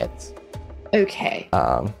its head. Okay.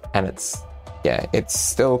 And it's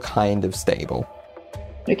still kind of stable.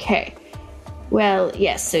 Okay. Well,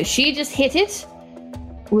 yes, so she just hit it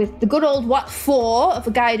with the good old 4 of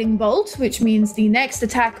a guiding bolt, which means the next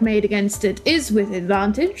attack made against it is with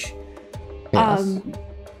advantage. Yes.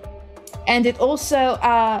 And it also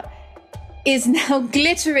is now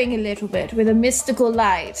glittering a little bit with a mystical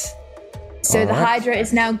light. So the Hydra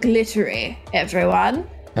is now glittery, everyone.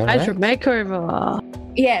 Hydra makeover.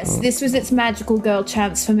 Yes, this was its magical girl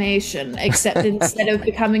transformation, except instead of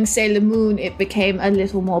becoming Sailor Moon, it became a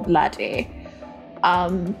little more bloody.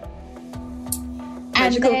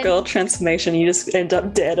 Magical girl transformation, you just end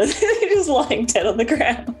up dead. You're just lying dead on the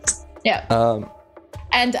ground. Yeah.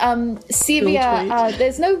 And Sevia,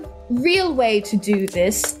 there's no real way to do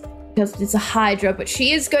this because it's a Hydra, but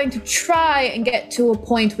she is going to try and get to a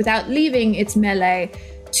point without leaving its melee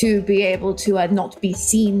to be able to not be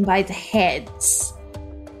seen by the heads.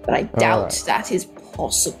 But I doubt that is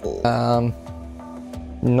possible.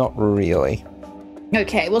 Not really.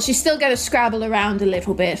 Okay, well, she's still going to scrabble around a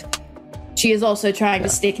little bit. She is also trying to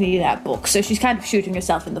stick me that book, so she's kind of shooting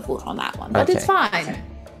herself in the foot on that one. But it's fine.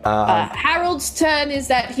 Harold's turn is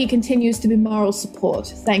that he continues to be moral support.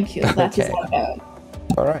 Thank you. That is our go.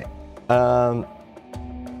 All right.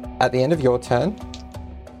 At the end of your turn,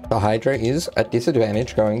 the Hydra is at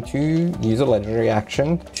disadvantage going to use a legendary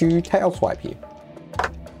action to tail swipe you.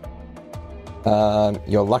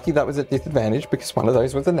 You're lucky that was at disadvantage because one of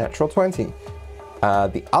those was a natural 20.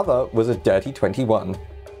 The other was a dirty 21.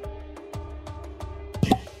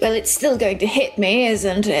 Well, it's still going to hit me,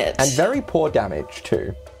 isn't it? And very poor damage,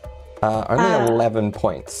 too. Only 11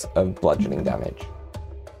 points of bludgeoning damage.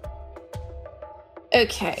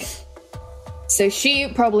 Okay. So she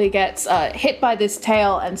probably gets hit by this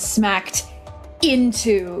tail and smacked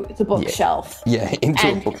into the bookshelf. Yeah, into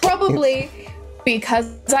and a book. Probably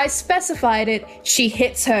because I specified it, she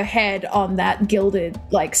hits her head on that gilded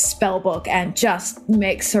spell book and just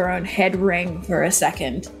makes her own head ring for a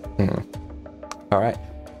second. All right.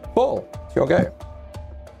 Paul, it's your go.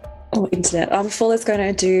 Oh, internet. Full is going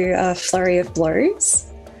to do a flurry of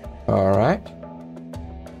blows. All right.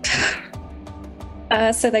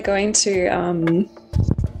 So they're going to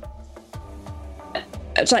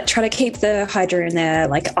like try to keep the Hydra in their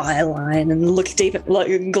like eye line and look deep,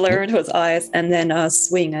 like glare into its eyes, and then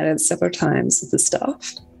swing at it several times with the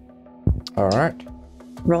staff. All right.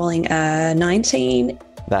 Rolling a 19.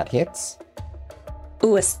 That hits.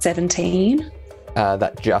 Ooh, a 17.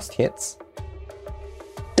 That just hits.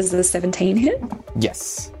 Does the 17 hit?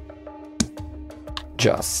 Yes.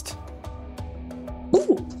 Just.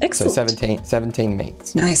 Ooh, So excellent. 17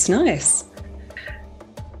 meets. Nice.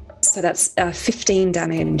 So that's 15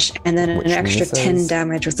 damage, and then Which an extra misses. 10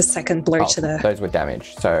 damage with the second blow to the Those were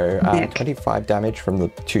damage. So neck. 25 damage from the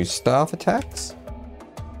 2 staff attacks.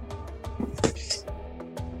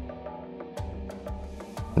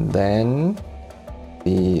 And then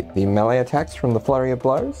the melee attacks from the flurry of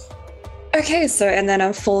blows. Okay, so and then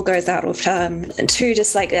a fall goes out with 2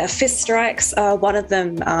 just like fist strikes. One of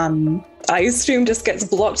them, I assume, just gets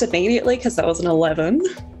blocked immediately because that was an 11.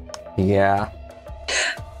 Yeah.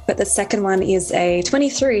 But the second one is a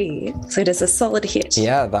 23, so it is a solid hit.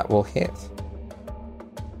 Yeah, that will hit.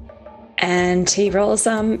 And he rolls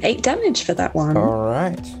 8 damage for that one. All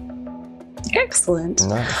right. Excellent.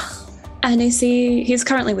 Nice. And he's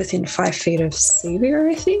currently within 5 feet of Sevia,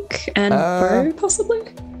 I think, and Bo possibly.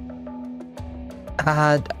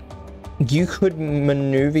 You could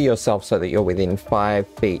maneuver yourself so that you're within 5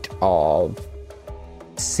 feet of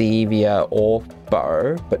Sevia or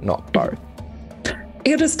Bo, but not both.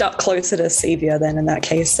 He'll just duck closer to Sevia then in that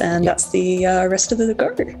case, and that's the rest of the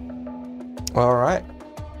go. All right.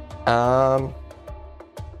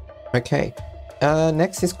 Okay.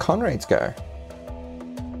 Next is Conrad's go.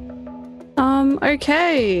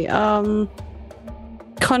 Okay.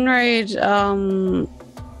 Conrad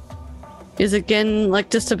is again like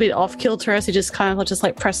just a bit off kilter as he just kind of just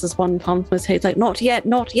like presses one palm with his head, like, not yet,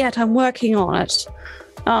 I'm working on it.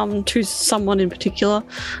 To someone in particular.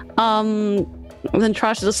 And then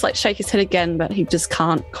tries to just like shake his head again, but he just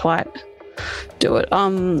can't quite do it.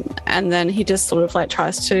 And then he just sort of like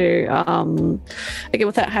tries to again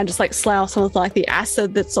with that hand just like slough some of like the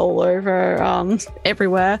acid that's all over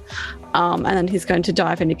everywhere. And then he's going to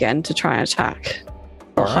dive in again to try and attack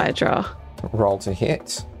the Hydra. Roll to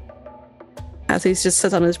hit. As he just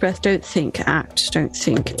says on his breath, don't think, act.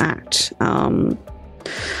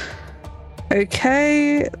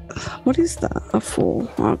 Okay, what is that? A 4.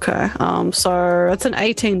 Okay, so it's an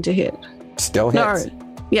 18 to hit. Still hits.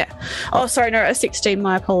 No, yeah. Oh, sorry, no, a 16.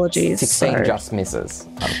 My apologies. 16 So- just misses,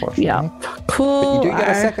 unfortunately. Yeah, cool. But you do get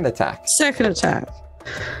a second attack. Second attack.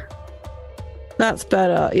 That's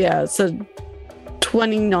better. Yeah, it's a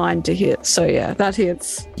 29 to hit. So yeah, that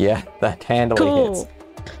hits. Yeah, that handily Cool. hits.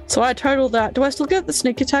 So I totaled that. Do I still get the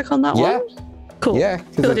sneak attack on that Yeah. one? Cool. Yeah,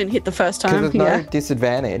 Because I didn't hit the first because time. there's no Yeah.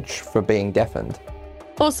 disadvantage for being deafened.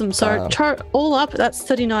 Awesome. So all up, that's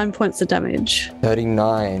 39 points of damage.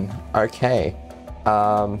 39. Okay.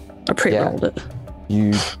 I pre-rolled it.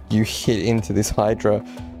 You hit into this Hydra,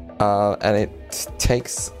 and it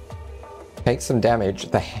takes some damage.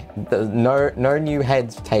 The no new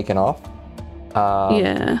heads taken off.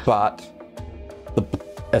 Yeah. But the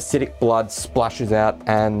acidic blood splashes out,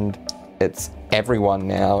 and it's everyone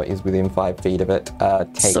now is within 5 feet of it.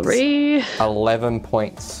 Takes 3. 11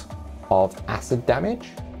 points of acid damage.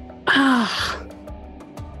 Ah.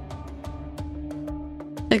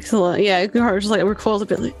 Excellent. Yeah, just like recoils a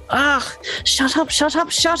bit like, shut up.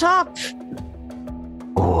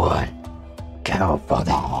 Good. Go for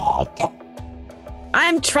that.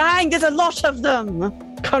 I'm trying, there's a lot of them.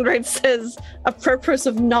 Conrad says, a purpose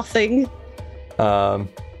of nothing.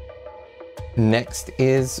 Next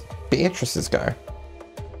is Beatrice's go.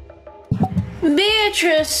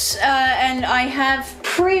 Beatrice, and I have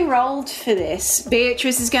pre-rolled for this.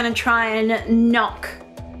 Beatrice is going to try and knock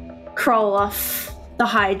Kroll off the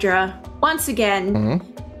Hydra. Once again,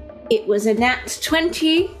 It was a nat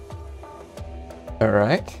 20, All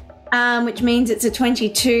right. which means it's a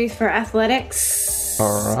 22 for athletics.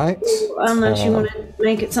 All right. Unless you want to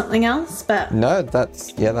make it something else, but No,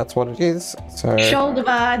 that's what it is. So shoulder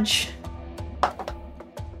barge.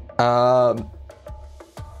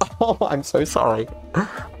 Oh, I'm so sorry.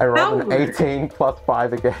 I rolled an Howard. 18 plus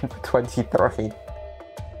 5 again for 23.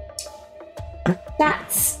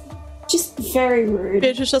 That's just very rude.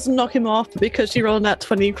 Beatrice doesn't knock him off because she rolled that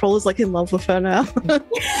 20. Kroll is like in love with her now.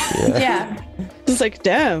 Yeah. It's like,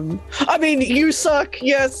 damn. I mean, you suck.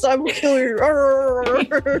 Yes, I will kill you.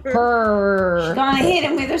 Gonna hit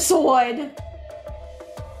him with a sword.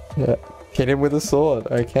 Yeah. Hit him with a sword.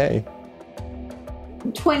 Okay.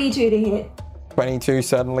 22 to hit. 22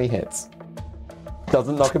 certainly hits.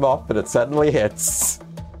 Doesn't knock him off, but it certainly hits.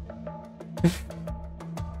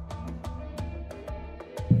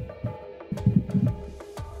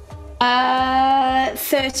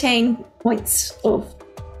 13 points of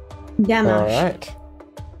damage.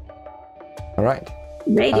 All right.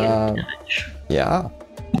 Radiant damage. Yeah.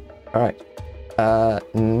 All right.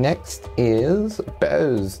 Next is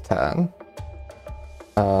Bo's turn.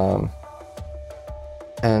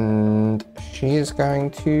 And she is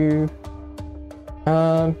going to,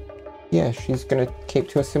 she's going to keep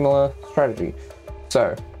to a similar strategy.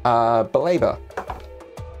 So, Belabor.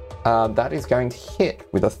 That is going to hit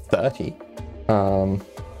with a 30.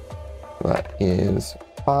 That is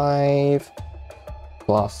 5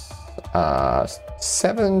 plus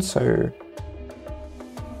 7, so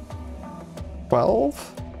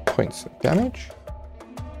 12 points of damage.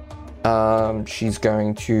 She's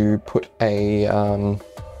going to put a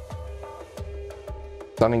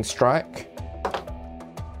stunning strike.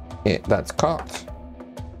 That's cocked.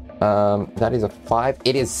 That is a 5.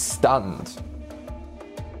 It is stunned.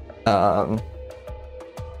 All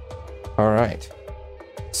right.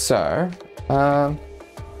 So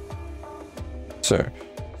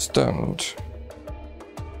stunned.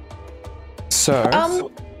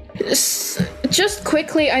 So. Just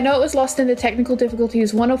quickly, I know it was lost in the technical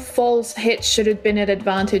difficulties. One of Fall's hits should have been at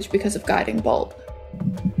advantage because of Guiding Bolt.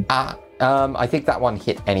 I think that one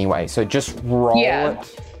hit anyway, so just roll it.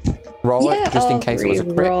 Roll it just in case it was a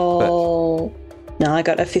crit. Roll. No, I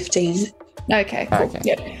got a 15. Okay, cool.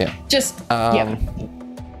 Okay. Yeah. Just,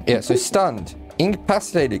 so stunned,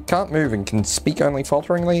 incapacitated, can't move and can speak only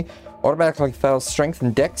falteringly, automatically fails strength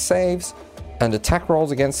and dex saves, and attack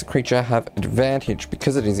rolls against the creature have advantage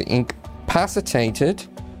because it is incapacitated.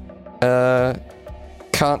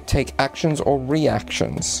 Can't take actions or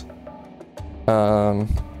reactions.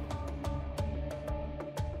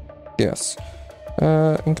 Yes.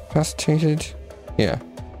 Incapacitated. Yeah.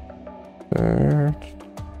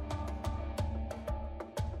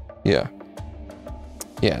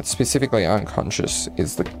 Yeah, specifically unconscious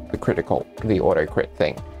is the auto crit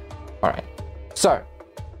thing. Alright. So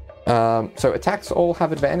attacks all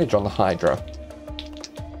have advantage on the Hydra.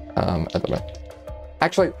 At the moment.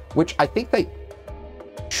 Actually, which I think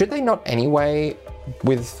should they not anyway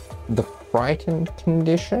with the frightened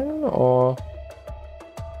condition, or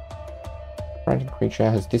frightened creature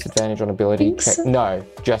has disadvantage on ability check? So. No,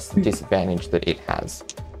 just the disadvantage that it has.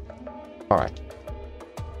 Alright.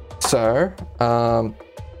 So,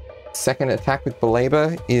 second attack with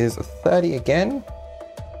Belabor is a 30 again.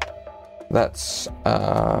 That's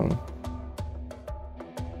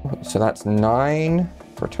so that's 9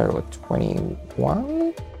 for a total of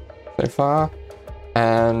 21 so far,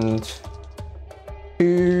 and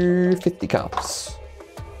 2 fisticuffs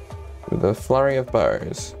with a flurry of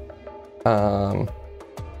bows. So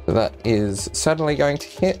that is certainly going to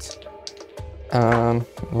hit. The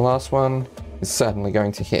last one is certainly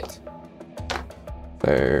going to hit.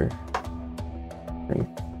 So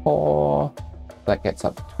 4, that gets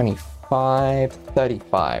up to 25,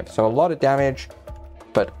 35. So a lot of damage,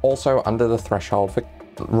 but also under the threshold for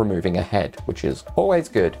removing a head, which is always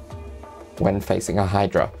good when facing a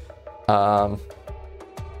Hydra.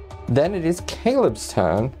 Then it is Caleb's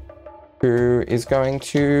turn, who is going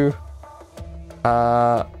to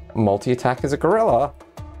multi-attack as a gorilla,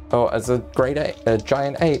 or as a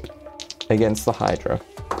giant ape against the Hydra.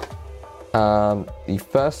 The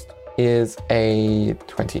first is a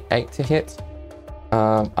 28 to hit.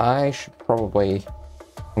 I should probably,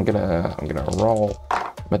 I'm gonna roll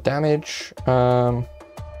my damage.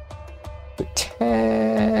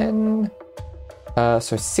 10.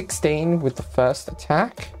 So 16 with the first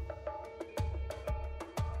attack.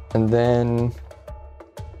 And then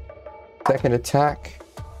second attack,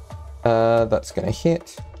 that's gonna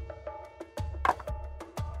hit.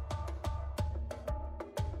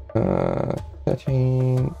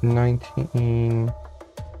 13, 19,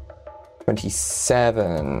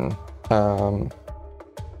 27.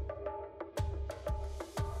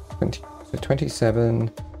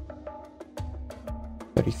 27,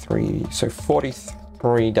 33, so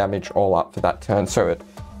 43 damage all up for that turn. So it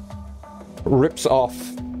rips off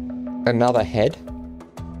another head.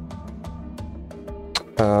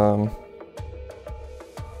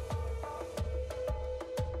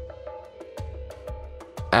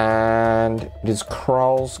 And it is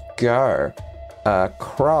Krull's go.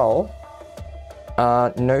 Krull,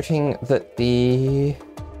 noting that the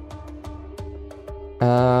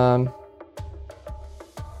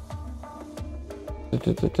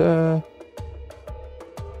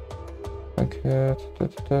okay.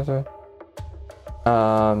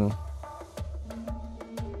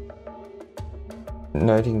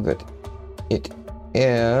 Noting that it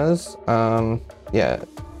is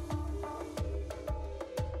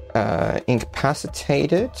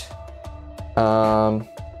incapacitated.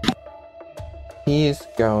 He is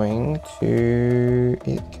going to...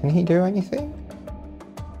 Can he do anything?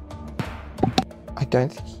 I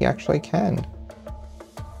don't think he actually can.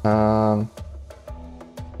 No.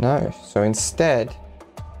 So instead,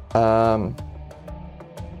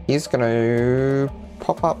 he's going to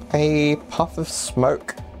pop up a puff of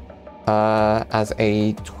smoke as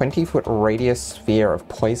a 20-foot radius sphere of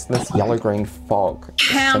poisonous yellow-green fog.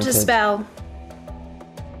 Counter spell.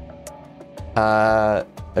 At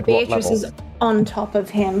Beatrice what level? is on top of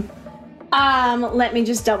him. Let me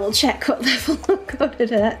just double check what level I've got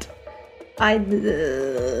it at.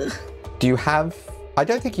 Do you have... I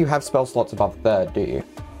don't think you have spell slots above third, do you?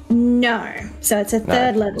 No. So it's a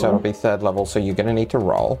third level. So it'll be third level, so you're going to need to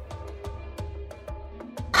roll.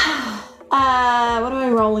 What do I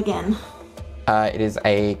roll again? It is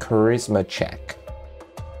a charisma check.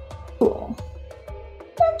 Cool.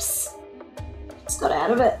 Oops. Just got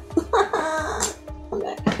out of it.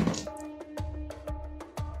 Okay.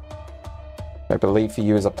 I believe for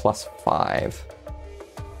you is a +5.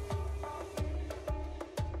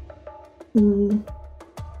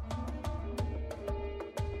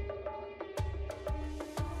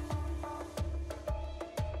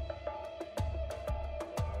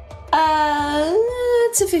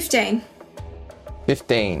 It's a 15.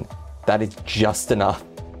 15. That is just enough.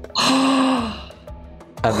 And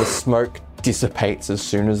the smoke dissipates as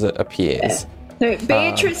soon as it appears. So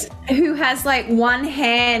Beatrice, who has like one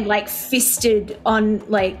hand like fisted on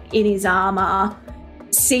like in his armor,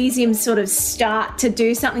 sees him sort of start to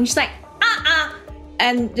do something. She's like,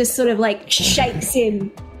 and just sort of like shakes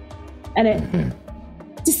him, and it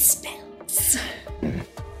dispels.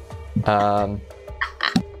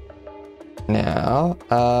 Now,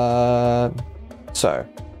 so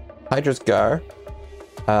Hydra's go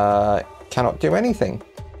cannot do anything.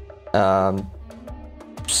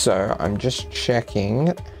 So I'm just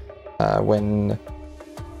checking when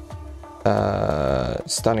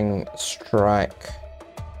Stunning Strike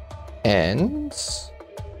ends.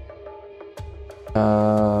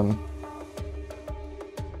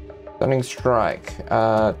 Stunning Strike.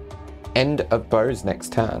 End of Bow's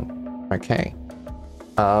next turn. Okay.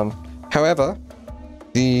 However,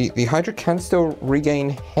 the Hydra can still regain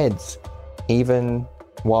heads even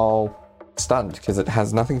while stunned, because it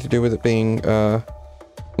has nothing to do with it being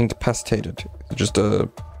incapacitated. It's just a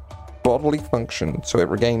bodily function, so it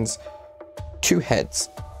regains 2 heads.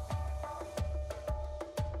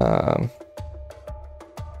 And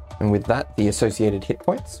with that, the associated hit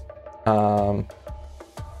points.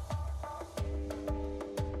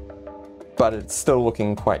 But it's still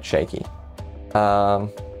looking quite shaky.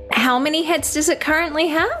 How many heads does it currently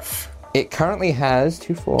have? It currently has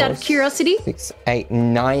 2, 4, Out of curiosity? 6, 8,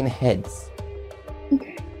 9 heads.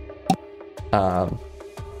 Okay.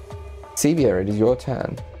 Sevia, it is your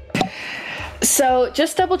turn. So,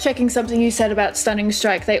 just double checking something you said about Stunning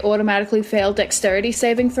Strike. They automatically fail dexterity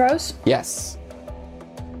saving throws? Yes.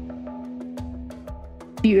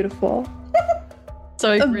 Beautiful.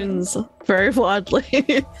 So he grins very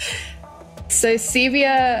widely. So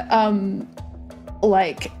Sevia,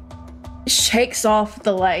 shakes off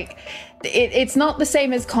the, it's not the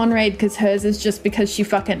same as Conrad, because hers is just because she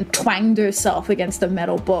fucking twanged herself against a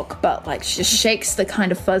metal book, but, she just shakes the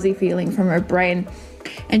kind of fuzzy feeling from her brain,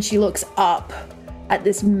 and she looks up at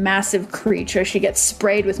this massive creature. She gets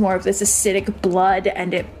sprayed with more of this acidic blood,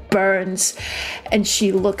 and it burns, and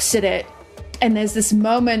she looks at it, and there's this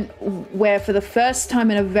moment where, for the first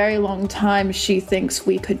time in a very long time, she thinks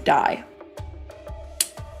we could die.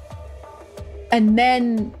 And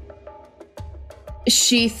then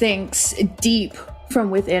she thinks, deep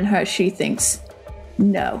from within her, she thinks,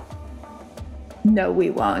 no,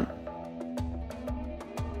 we won't.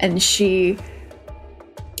 And she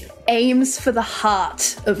aims for the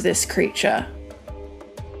heart of this creature.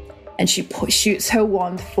 And she shoots her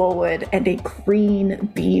wand forward, and a green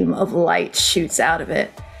beam of light shoots out of it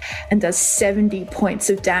and does 70 points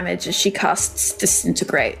of damage as she casts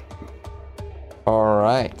Disintegrate. All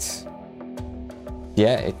right.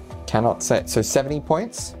 Yeah, it cannot set. So 70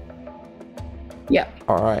 points? Yep.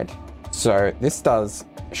 All right. So this does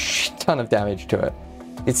a shit ton of damage to it.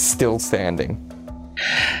 It's still standing.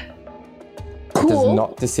 Cool. It does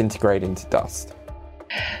not disintegrate into dust.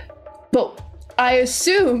 But I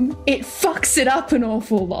assume it fucks it up an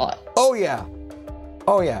awful lot. Oh, yeah.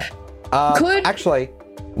 Oh, yeah. Could... Actually,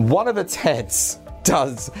 one of its heads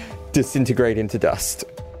does disintegrate into dust.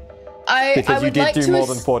 Because you did do more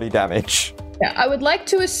than 40 damage. Yeah, I would like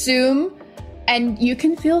to assume, and you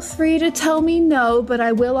can feel free to tell me no, but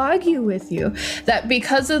I will argue with you, that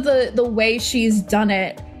because of the way she's done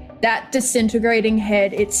it, that disintegrating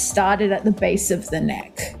head, it started at the base of the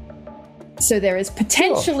neck. So there is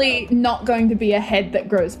potentially not going to be a head that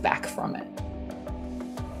grows back from it.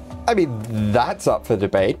 I mean, that's up for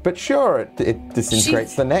debate, but sure, it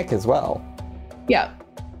disintegrates the neck as well. Yeah,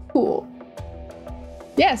 cool.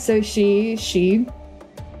 Yeah, so she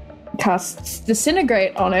casts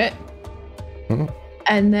Disintegrate on it. Mhm.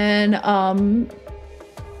 And then,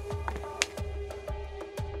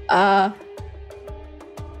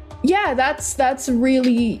 yeah, that's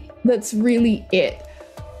really it.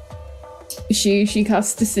 She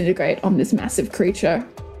casts Disintegrate on this massive creature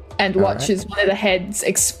and watches one of the heads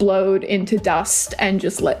explode into dust and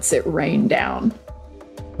just lets it rain down.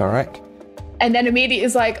 All right. And then immediately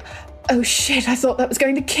is like, oh shit, I thought that was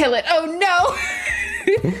going to kill it. Oh no!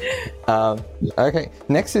 Okay,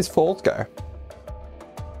 next is Fall's go.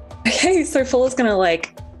 Okay, so Fall is gonna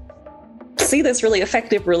like see this really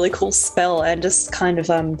effective, really cool spell and just kind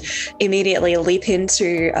of immediately leap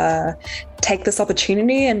into take this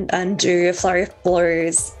opportunity and do a flurry of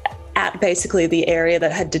blows at basically the area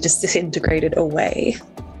that had disintegrated away.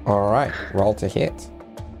 All right, roll to hit.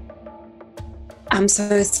 So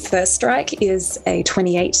his first strike is a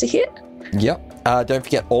 28 to hit. Yep. Don't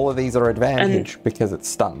forget, all of these are advantage because it's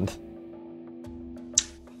stunned.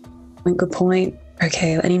 Good point.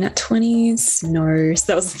 Okay, any nat 20s? No, so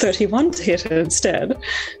that was 31 to hit instead.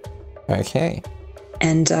 Okay.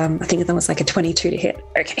 And I think that was like a 22 to hit.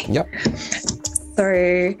 Okay. Yep.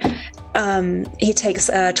 So he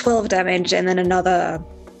takes 12 damage and then another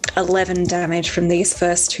 11 damage from these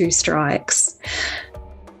first two strikes.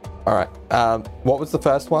 All right. What was the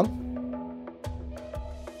first one?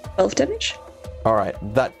 12 damage. All right.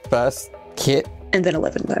 That first hit. And then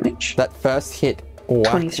 11 damage. That first hit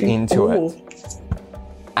whacked 23. into Ooh. it,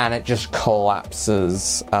 and it just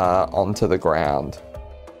collapses onto the ground.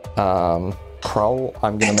 Kroll,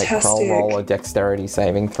 I'm going to make Kroll roll a dexterity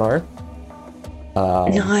saving throw.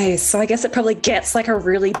 Nice. So I guess it probably gets like a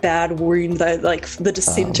really bad wound though. Like the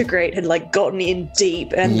disintegrate had like gotten in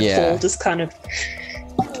deep, and the Fall just kind of.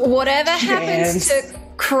 Whatever happens to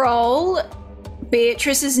Kroll,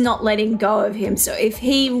 Beatrice is not letting go of him. So if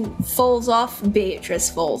he falls off, Beatrice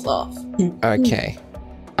falls off. Okay.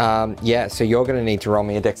 Yeah, so you're going to need to roll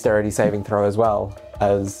me a dexterity saving throw as well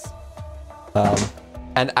as...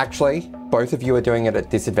 and actually, both of you are doing it at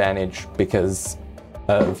disadvantage because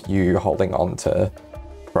of you holding on to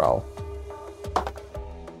Kroll.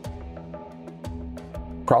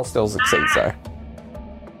 Kroll still succeeds though.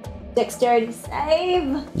 Dexterity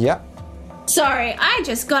save. Yep. Sorry, I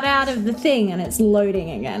just got out of the thing and it's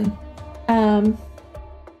loading again.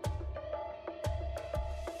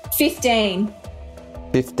 15.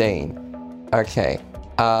 15. Okay.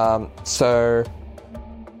 So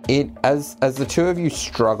it as the two of you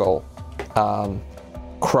struggle,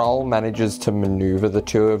 Kroll manages to maneuver the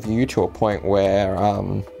two of you to a point where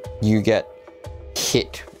you get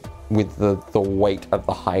hit with the weight of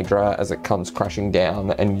the Hydra as it comes crashing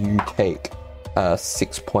down, and you take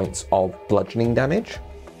 6 points of bludgeoning damage.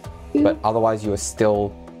 But otherwise, you are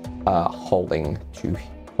still holding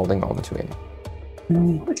on to him.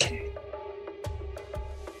 Okay.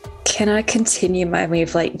 Can I continue my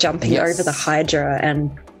move, like jumping over the Hydra and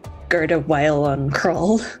go to wail on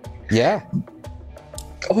Kroll? Yeah.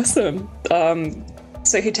 Awesome.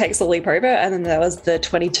 So he takes the leap over, and then that was the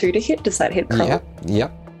 22 to hit. Does that hit Kroll?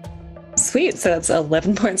 Yep. Sweet. So that's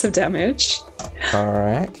 11 points of damage. All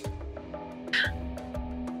right.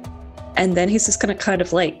 And then he's just going to kind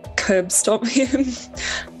of like curb stomp him.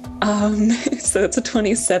 So it's a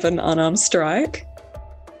 27 unarmed strike.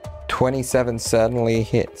 27 certainly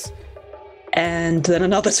hits. And then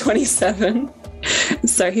another 27.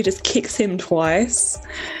 So he just kicks him twice.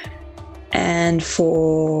 And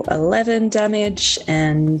for 11 damage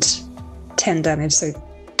and 10 damage, so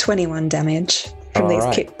 21 damage from these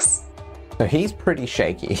kicks. So he's pretty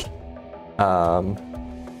shaky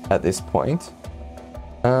at this point.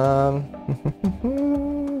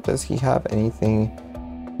 Does he have anything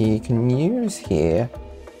he can use here?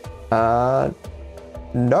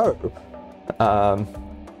 No.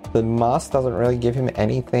 The mask doesn't really give him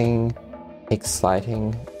anything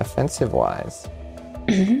exciting offensive-wise.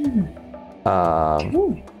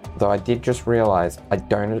 Though I did just realize I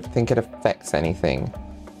don't think it affects anything.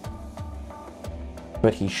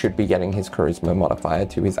 But he should be getting his charisma modifier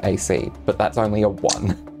to his AC, but that's only a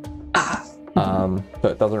 1. So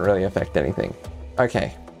it doesn't really affect anything.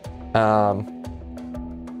 Okay. So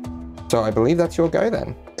I believe that's your go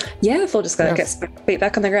then. Yeah, Full just gonna get beat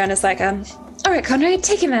back on the ground. It's like, all right, Conrad,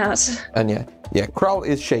 take him out. And yeah, Kroll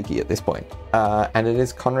is shaky at this point. And it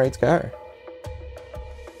is Conrad's go.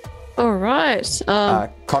 All right.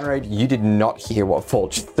 Conrad, you did not hear what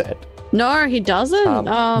Forge said. No, he doesn't.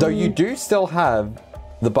 Though you do still have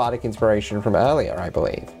the bardic inspiration from earlier, I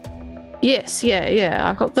believe. Yes, yeah.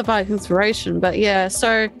 I got the bardic inspiration, but yeah.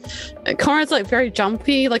 So Conrad's like very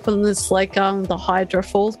jumpy, like when there's like the Hydra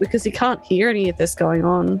falls, because he can't hear any of this going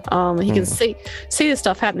on. He can see this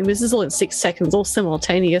stuff happening. This is all in 6 seconds, all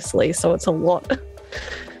simultaneously, so it's a lot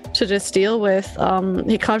to just deal with.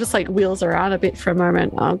 He kind of just like wheels around a bit for a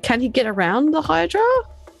moment. Can he get around the Hydra?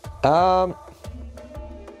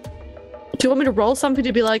 Do you want me to roll something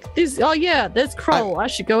to be like, this? Oh yeah, there's Kroll. I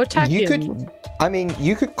should go attack him.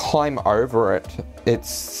 You could climb over it.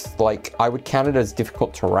 It's like, I would count it as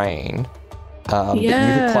difficult terrain. But you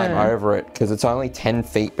could climb over it because it's only 10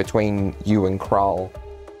 feet between you and Kroll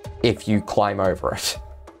if you climb over it.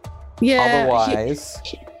 Yeah. Otherwise,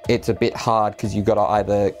 it's a bit hard because you got to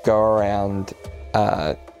either go around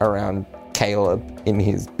Caleb in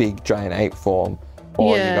his big giant ape form,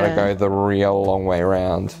 or you got to go the real long way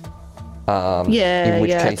around. In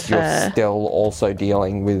which case you're still also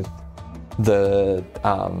dealing with the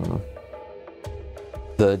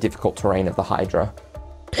difficult terrain of the Hydra.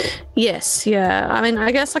 Yes, yeah. I mean,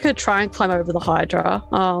 I guess I could try and climb over the Hydra.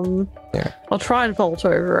 I'll try and vault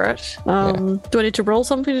over it. Do I need to roll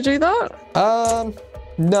something to do that?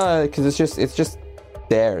 No, because it's just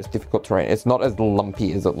there. It's difficult terrain. It's not as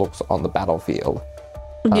lumpy as it looks on the battlefield.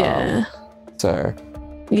 So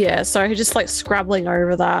he's just like scrabbling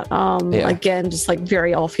over that. Again, just like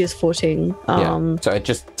very off his footing. So it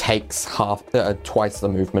just takes twice the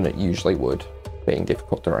movement it usually would, being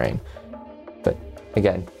difficult terrain. But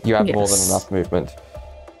again, you have more than enough movement.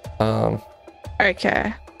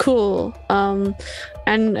 Okay, cool.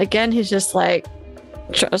 And again, he's just like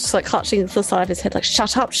clutching to the side of his head, like,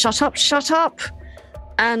 shut up, shut up, shut up.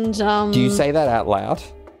 And do you say that out loud?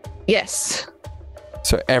 Yes.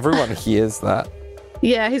 So everyone hears that.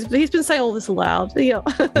 Yeah, he's been saying all this aloud. Yeah.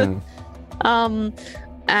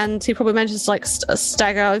 And he probably manages to like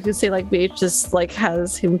stagger. You can see like Beach just like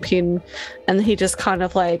has him pinned, and he just kind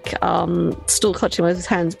of like still clutching with his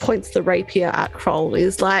hands, points the rapier at Kroll.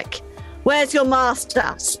 He's like, "Where's your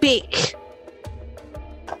master? Speak."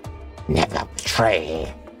 Never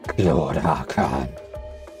betray Lord Archon.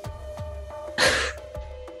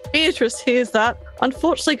 Beatrice hears that.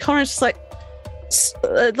 Unfortunately, Conrad's just like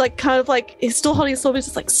kind of like he's still holding his sword. He's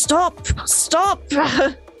just like, stop.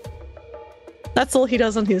 That's all he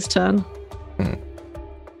does on his turn.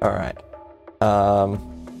 All right.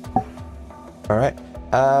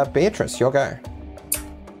 Beatrice, your go.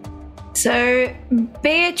 So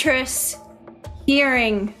Beatrice,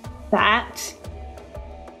 hearing that,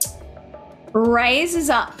 raises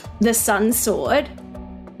up the sun sword,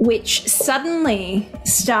 which suddenly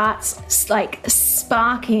starts like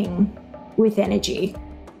sparking with energy.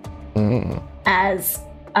 As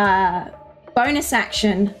a bonus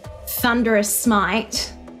action, Thunderous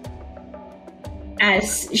Smite,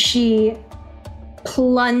 as she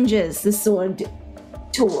plunges the sword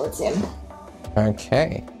towards him.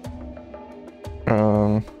 Okay.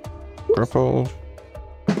 Grappled.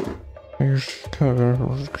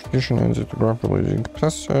 Condition ends at the grapple losing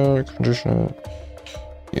capacity. Condition.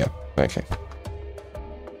 Yeah, okay.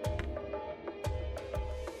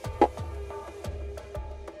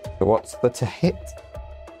 So what's the to hit?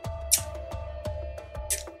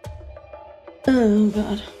 Oh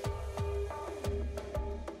god.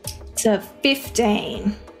 It's a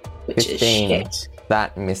 15, which 15. is shit.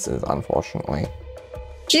 That misses, unfortunately.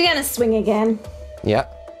 She's gonna swing again.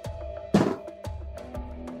 Yep.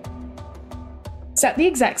 Is that the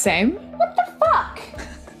exact same? What the fuck?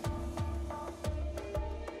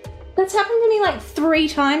 That's happened to me like 3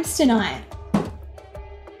 times tonight.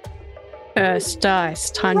 First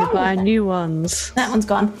dice, time to buy new ones. That one's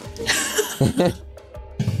gone.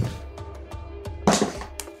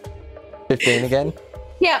 15 again?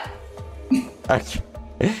 Yep.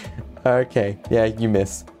 Okay, yeah, you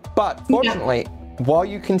miss. But fortunately, while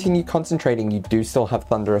you continue concentrating, you do still have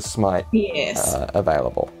Thunderous Smite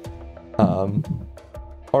available.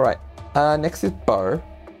 Alright, next is Bo,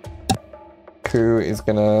 who is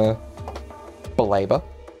gonna belabor.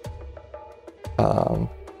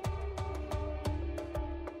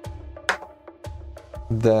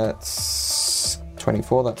 That's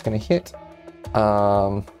 24, that's gonna hit.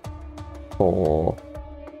 For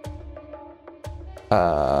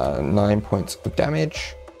 9 points of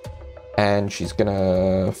damage. And she's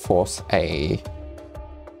gonna force a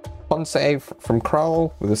con save from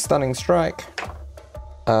Kroll with a stunning strike.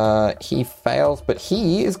 He fails, but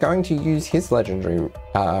he is going to use his legendary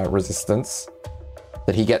resistance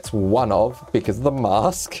that he gets one of because of the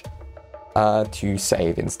mask to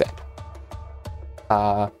save instead.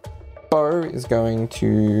 Bo is going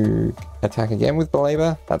to attack again with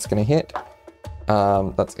Belabor. That's going to hit.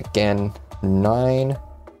 That's again 9.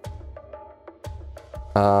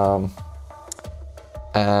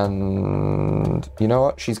 And you know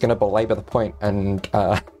what? She's going to belabor the point and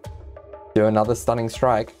do another stunning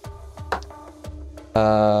strike.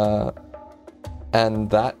 And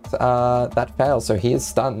that fails, so he is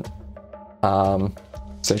stunned.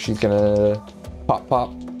 So she's gonna pop,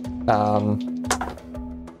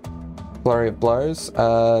 flurry of blows.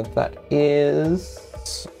 That is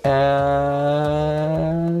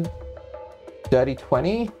dirty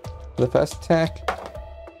 20 for the first attack,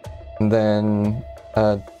 and then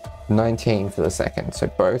 19 for the second. So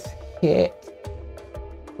both hit.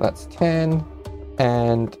 That's 10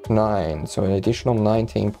 and 9, so an additional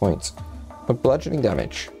 19 points of bludgeoning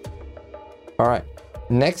damage. Alright,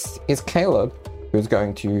 next is Caleb, who's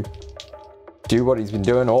going to do what he's been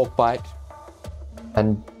doing all fight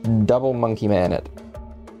and double monkey man it.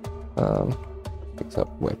 Picks up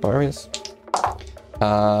where Bo is.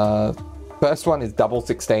 First one is double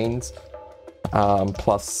 16s,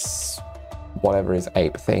 plus whatever his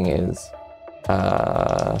ape thing is.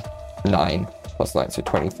 9 plus 9, so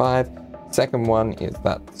 25. Second one is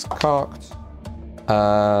that's cocked.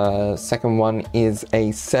 Second one is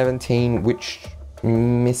a 17, which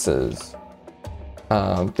misses.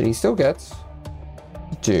 But he still gets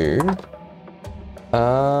to do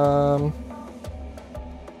 9,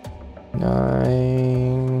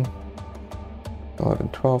 11,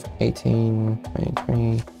 12, 18, 20,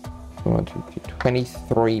 21, 22,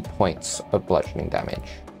 23 points of bludgeoning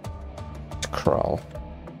damage to Krull.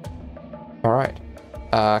 Alright.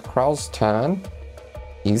 Krull's turn.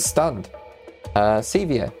 He's stunned.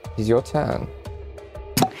 Sevia, it's your turn.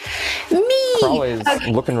 Me! Krull is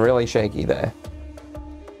looking really shaky there.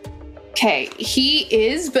 Okay, he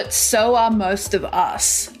is, but so are most of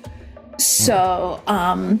us. So,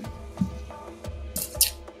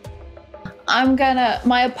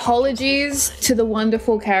 my apologies to the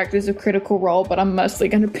wonderful characters of Critical Role, but I'm mostly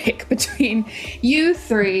gonna pick between you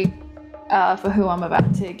three, for who I'm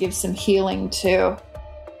about to give some healing to.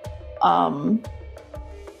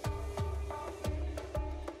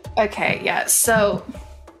 Okay, yeah, so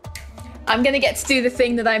I'm gonna get to do the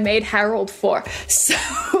thing that I made Harold for. So,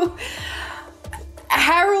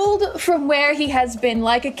 Harold, from where he has been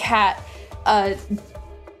like a cat,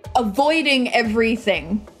 avoiding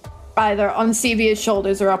everything, either on Sevia's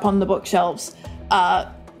shoulders or up on the bookshelves,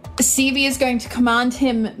 Sevia is going to command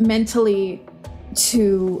him mentally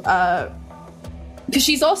to, because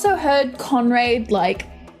she's also heard Conrad, like,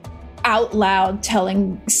 out loud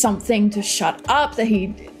telling something to shut up, that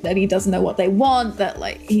he doesn't know what they want, that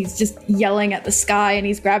like he's just yelling at the sky and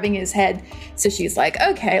he's grabbing his head. So she's like,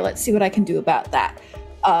 okay, let's see what I can do about that.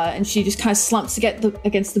 And she just kind of slumps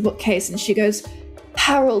against the bookcase and she goes,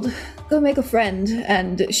 Harold, go make a friend.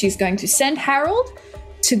 And she's going to send Harold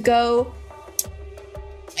to go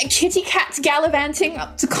kitty cat gallivanting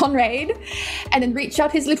up to Conrad and then reach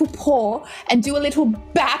out his little paw and do a little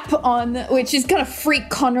bap on, which is going to freak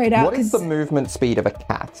Conrad out. What is the movement speed of a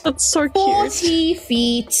cat? That's so cute. 40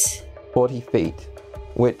 feet. 40 feet.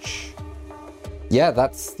 Which,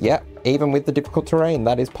 even with the difficult terrain,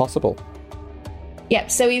 that is possible. Yep,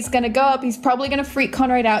 so he's going to go up. He's probably going to freak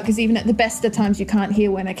Conrad out because even at the best of times, you can't hear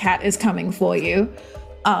when a cat is coming for you.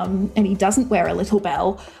 And he doesn't wear a little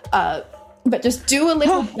bell. But just do a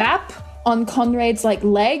little bap on Conrad's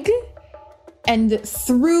leg, and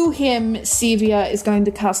through him, Sevia is going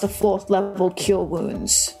to cast a 4th level Cure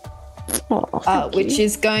Wounds, which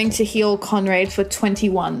is going to heal Conrad for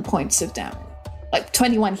 21 points of damage,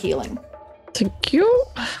 21 healing. Thank you.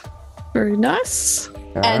 Very nice.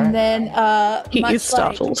 And then, he is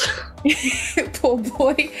startled. Poor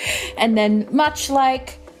boy. And then, much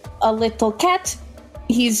like a little cat,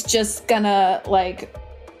 he's just gonna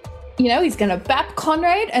he's going to bap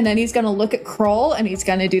Conrad, and then he's going to look at Kroll, and he's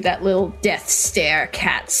going to do that little death stare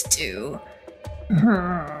cats do.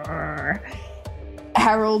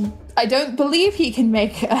 Harold, I don't believe he can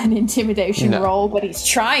make an intimidation roll, but he's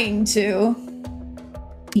trying to.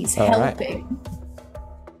 He's helping.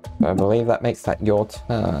 Right. I believe that makes that your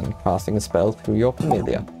turn, casting a spell through your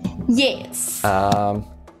familiar. Yes.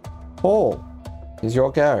 Paul, is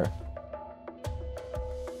your go.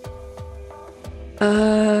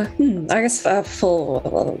 I guess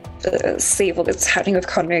for see what's happening with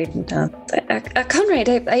Conrad.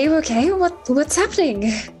 Conrad, are you okay? What's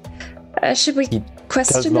happening? Should we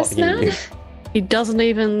question this man? He doesn't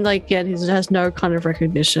even he has no kind of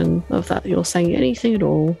recognition of that you're saying anything at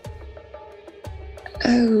all.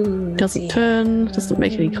 Oh, doesn't turn, doesn't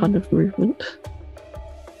make any kind of movement.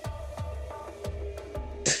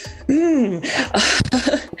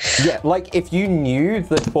 Yeah, like if you knew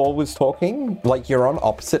that Paul was talking, like you're on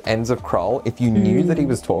opposite ends of Kroll, if you knew that he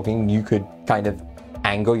was talking, you could kind of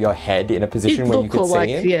angle your head in a position where you could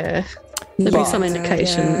see him. Yeah, there'd be some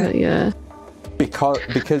indication, but yeah.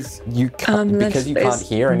 Because you can't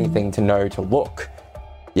hear anything to know to look.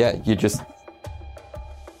 Yeah, you just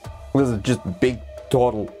there's just big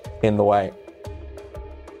turtle in the way.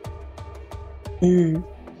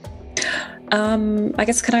 I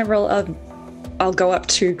guess can I roll I'll go up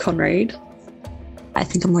to Conrad. I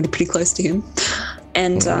think I'm already pretty close to him.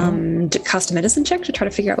 And cast a medicine check to try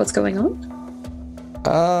to figure out what's going on.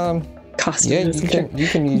 Cast a medicine check. You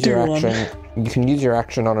can use your action. You can use your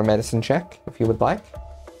action on a medicine check if you would like.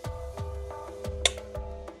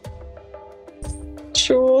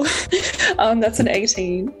 Sure. That's an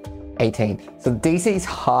 18. 18. So the DC is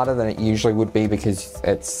harder than it usually would be because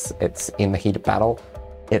it's in the heat of battle.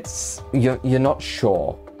 You're not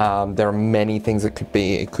sure. There are many things it could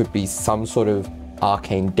be. It could be some sort of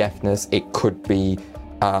arcane deafness. It could be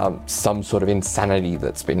some sort of insanity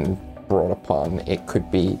that's been brought upon. It could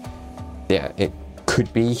be, it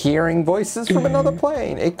could be hearing voices from another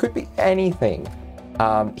plane. It could be anything.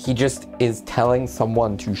 He just is telling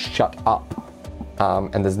someone to shut up,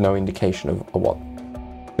 and there's no indication of what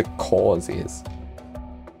the cause is.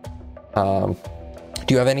 Do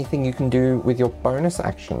you have anything you can do with your bonus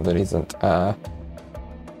action that isn't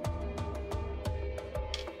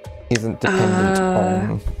dependent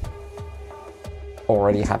on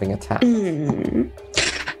already having attacked?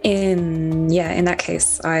 In that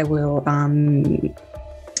case, I will.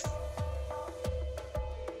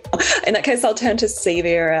 In that case, I'll turn to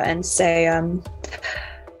Severa and say,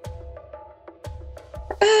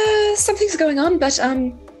 something's going on, but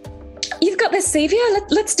you've got this, Severa.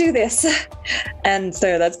 Let's do this. And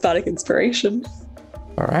so that's bardic inspiration.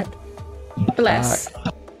 All right. Bless.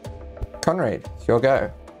 Conrad, it's your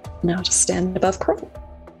go. Now just stand above Kroll.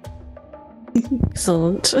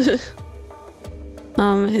 Excellent.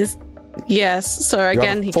 Yes. So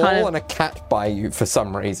again, he fall kind of and a cat by you for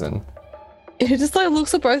some reason. he just like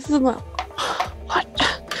looks at both of them like, what?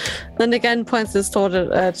 Then again, points his sword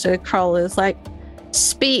to Kroll. Is like,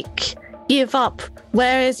 speak, give up.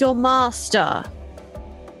 Where is your master?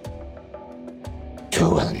 You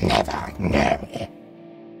will never know.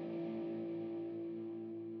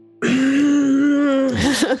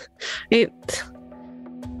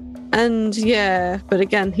 And yeah, but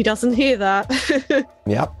again, he doesn't hear that.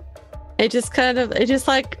 Yep. It just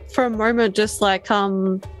like for a moment, just like,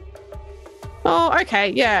 oh, okay,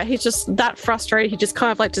 yeah, he's just that frustrated. He just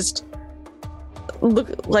kind of like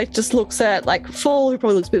looks at like Fall, who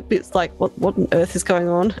probably looks a bit like, what on earth is going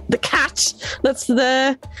on? The cat that's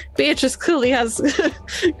there. Beatrice clearly has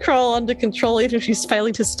Kroll under control, even if she's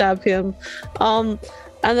failing to stab him.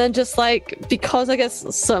 And then just like, because I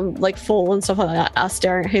guess some like Fall and stuff like that are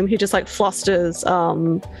staring at him, he just like flusters,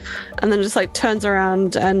 and then just like turns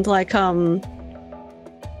around and like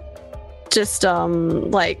just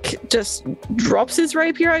drops his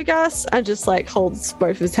rapier, I guess, and just like holds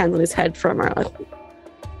both of his hands on his head for a moment.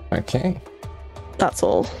 Okay. That's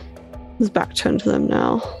all. His back turned to them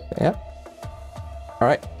now. Yep. All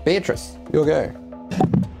right, Beatrice, you'll go.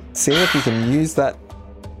 See if you can use that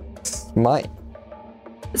smite.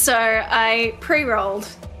 So I pre-rolled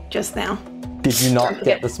just now. Did you not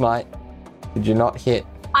get the smite? Did you not hit?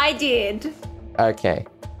 I did. Okay.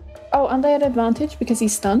 Oh, aren't they at advantage because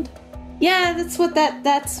he's stunned? Yeah, that's with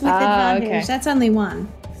advantage. Okay. That's only one.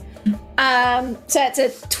 So it's a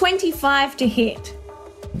 25 to hit.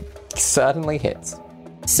 Certainly hits.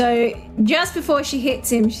 So just before she hits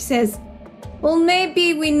him, she says, well,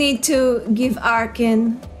 maybe we need to give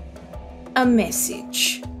Arkin a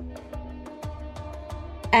message.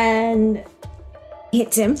 And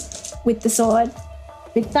hits him with the sword,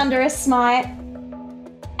 with Thunderous Smite.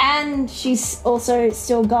 And she's also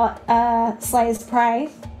still got Slayer's Prey.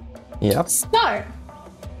 Yep. So,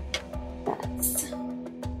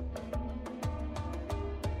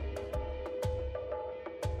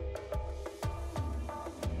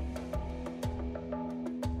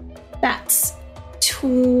 that's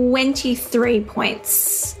 23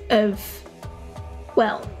 points of,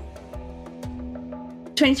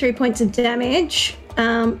 23 points of damage,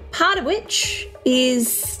 part of which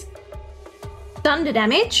is thunder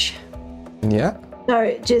damage. Yeah.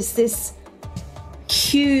 So just this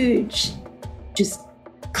huge, just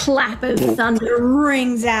clap of thunder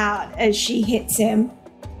rings out as she hits him.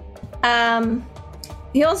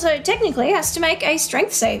 He also technically has to make a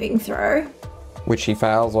strength saving throw. Which he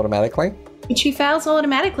fails automatically. Which he fails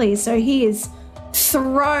automatically, so he is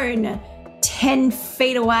thrown 10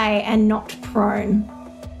 feet away and knocked prone.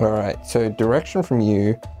 All right, so direction from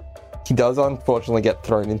you. He does unfortunately get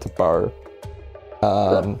thrown into Bo,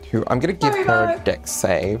 who I'm going to give her a dex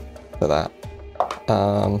save for that.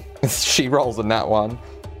 She rolls a nat one.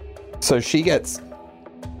 So she gets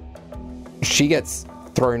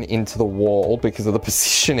thrown into the wall because of the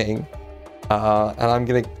positioning. And I'm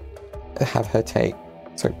going to have her take...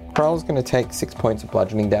 So Krell's going to take 6 points of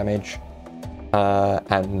bludgeoning damage.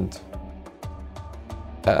 And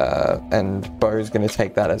Bo's going to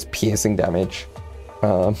take that as piercing damage.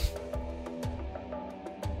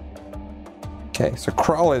 Okay, so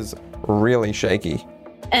Krell is really shaky.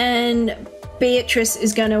 And Beatrice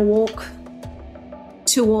is going to walk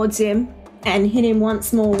towards him and hit him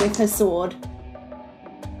once more with her sword.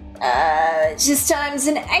 Just times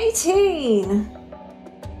an 18.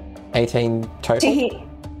 18 total? To hit.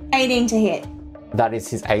 18 to hit. That is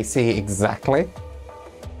his AC exactly.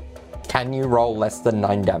 Can you roll less than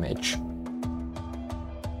 9 damage?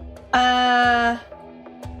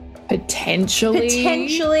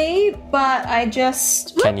 Potentially, but I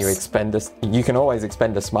just... Whoops. Can you expend a... You can always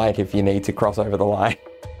expend a smite if you need to cross over the line.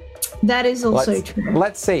 That is also true.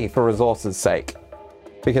 Let's see, for resources' sake.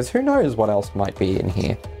 Because who knows what else might be in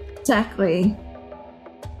here. Exactly.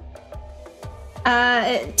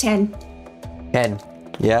 10. 10,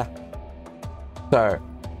 yeah. So,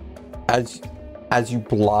 as you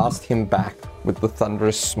blast him back with the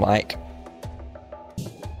thunderous smite,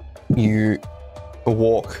 you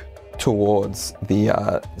walk towards the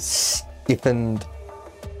stiffened,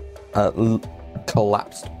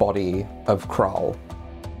 collapsed body of Krell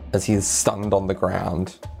as he is stunned on the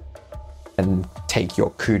ground, and take your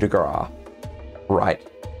coup de grace right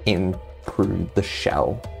in through the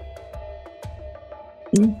shell.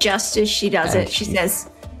 Just as she does it, she says,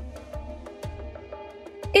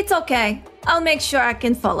 "It's okay. I'll make sure I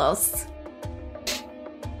can follow."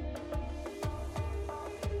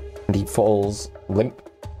 And he falls limp.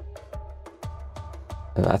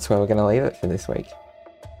 And that's where we're going to leave it for this week.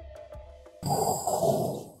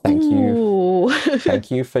 Thank you.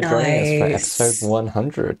 Thank you for joining us for episode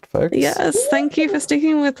 100, folks. Yes, thank you for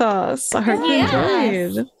sticking with us. I hope you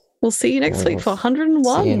enjoyed. We'll see you next week for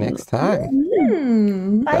 101. See you next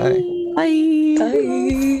time. Bye. Bye.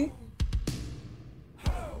 Bye.